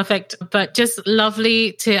perfect, but just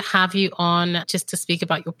lovely to have you on, just to speak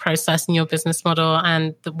about your process and your business model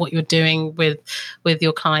and what you're doing with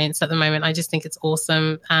your clients at the moment. I just think it's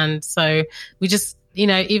awesome. And so we just,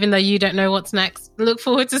 even though you don't know what's next, look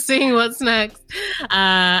forward to seeing what's next.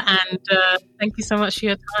 And thank you so much for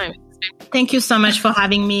your time. Thank you so much for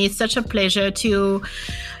having me. It's such a pleasure to,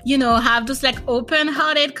 have those like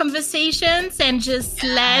open-hearted conversations and just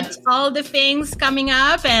let all the things coming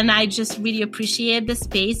up. And I just really appreciate the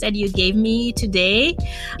space that you gave me today.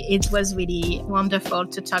 It was really wonderful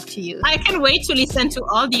to talk to you. I can't wait to listen to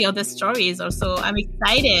all the other stories also. I'm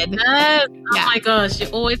excited. Yes. Oh my gosh. You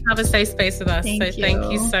always have a safe space with us. Thank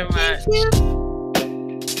you so much. Thank you.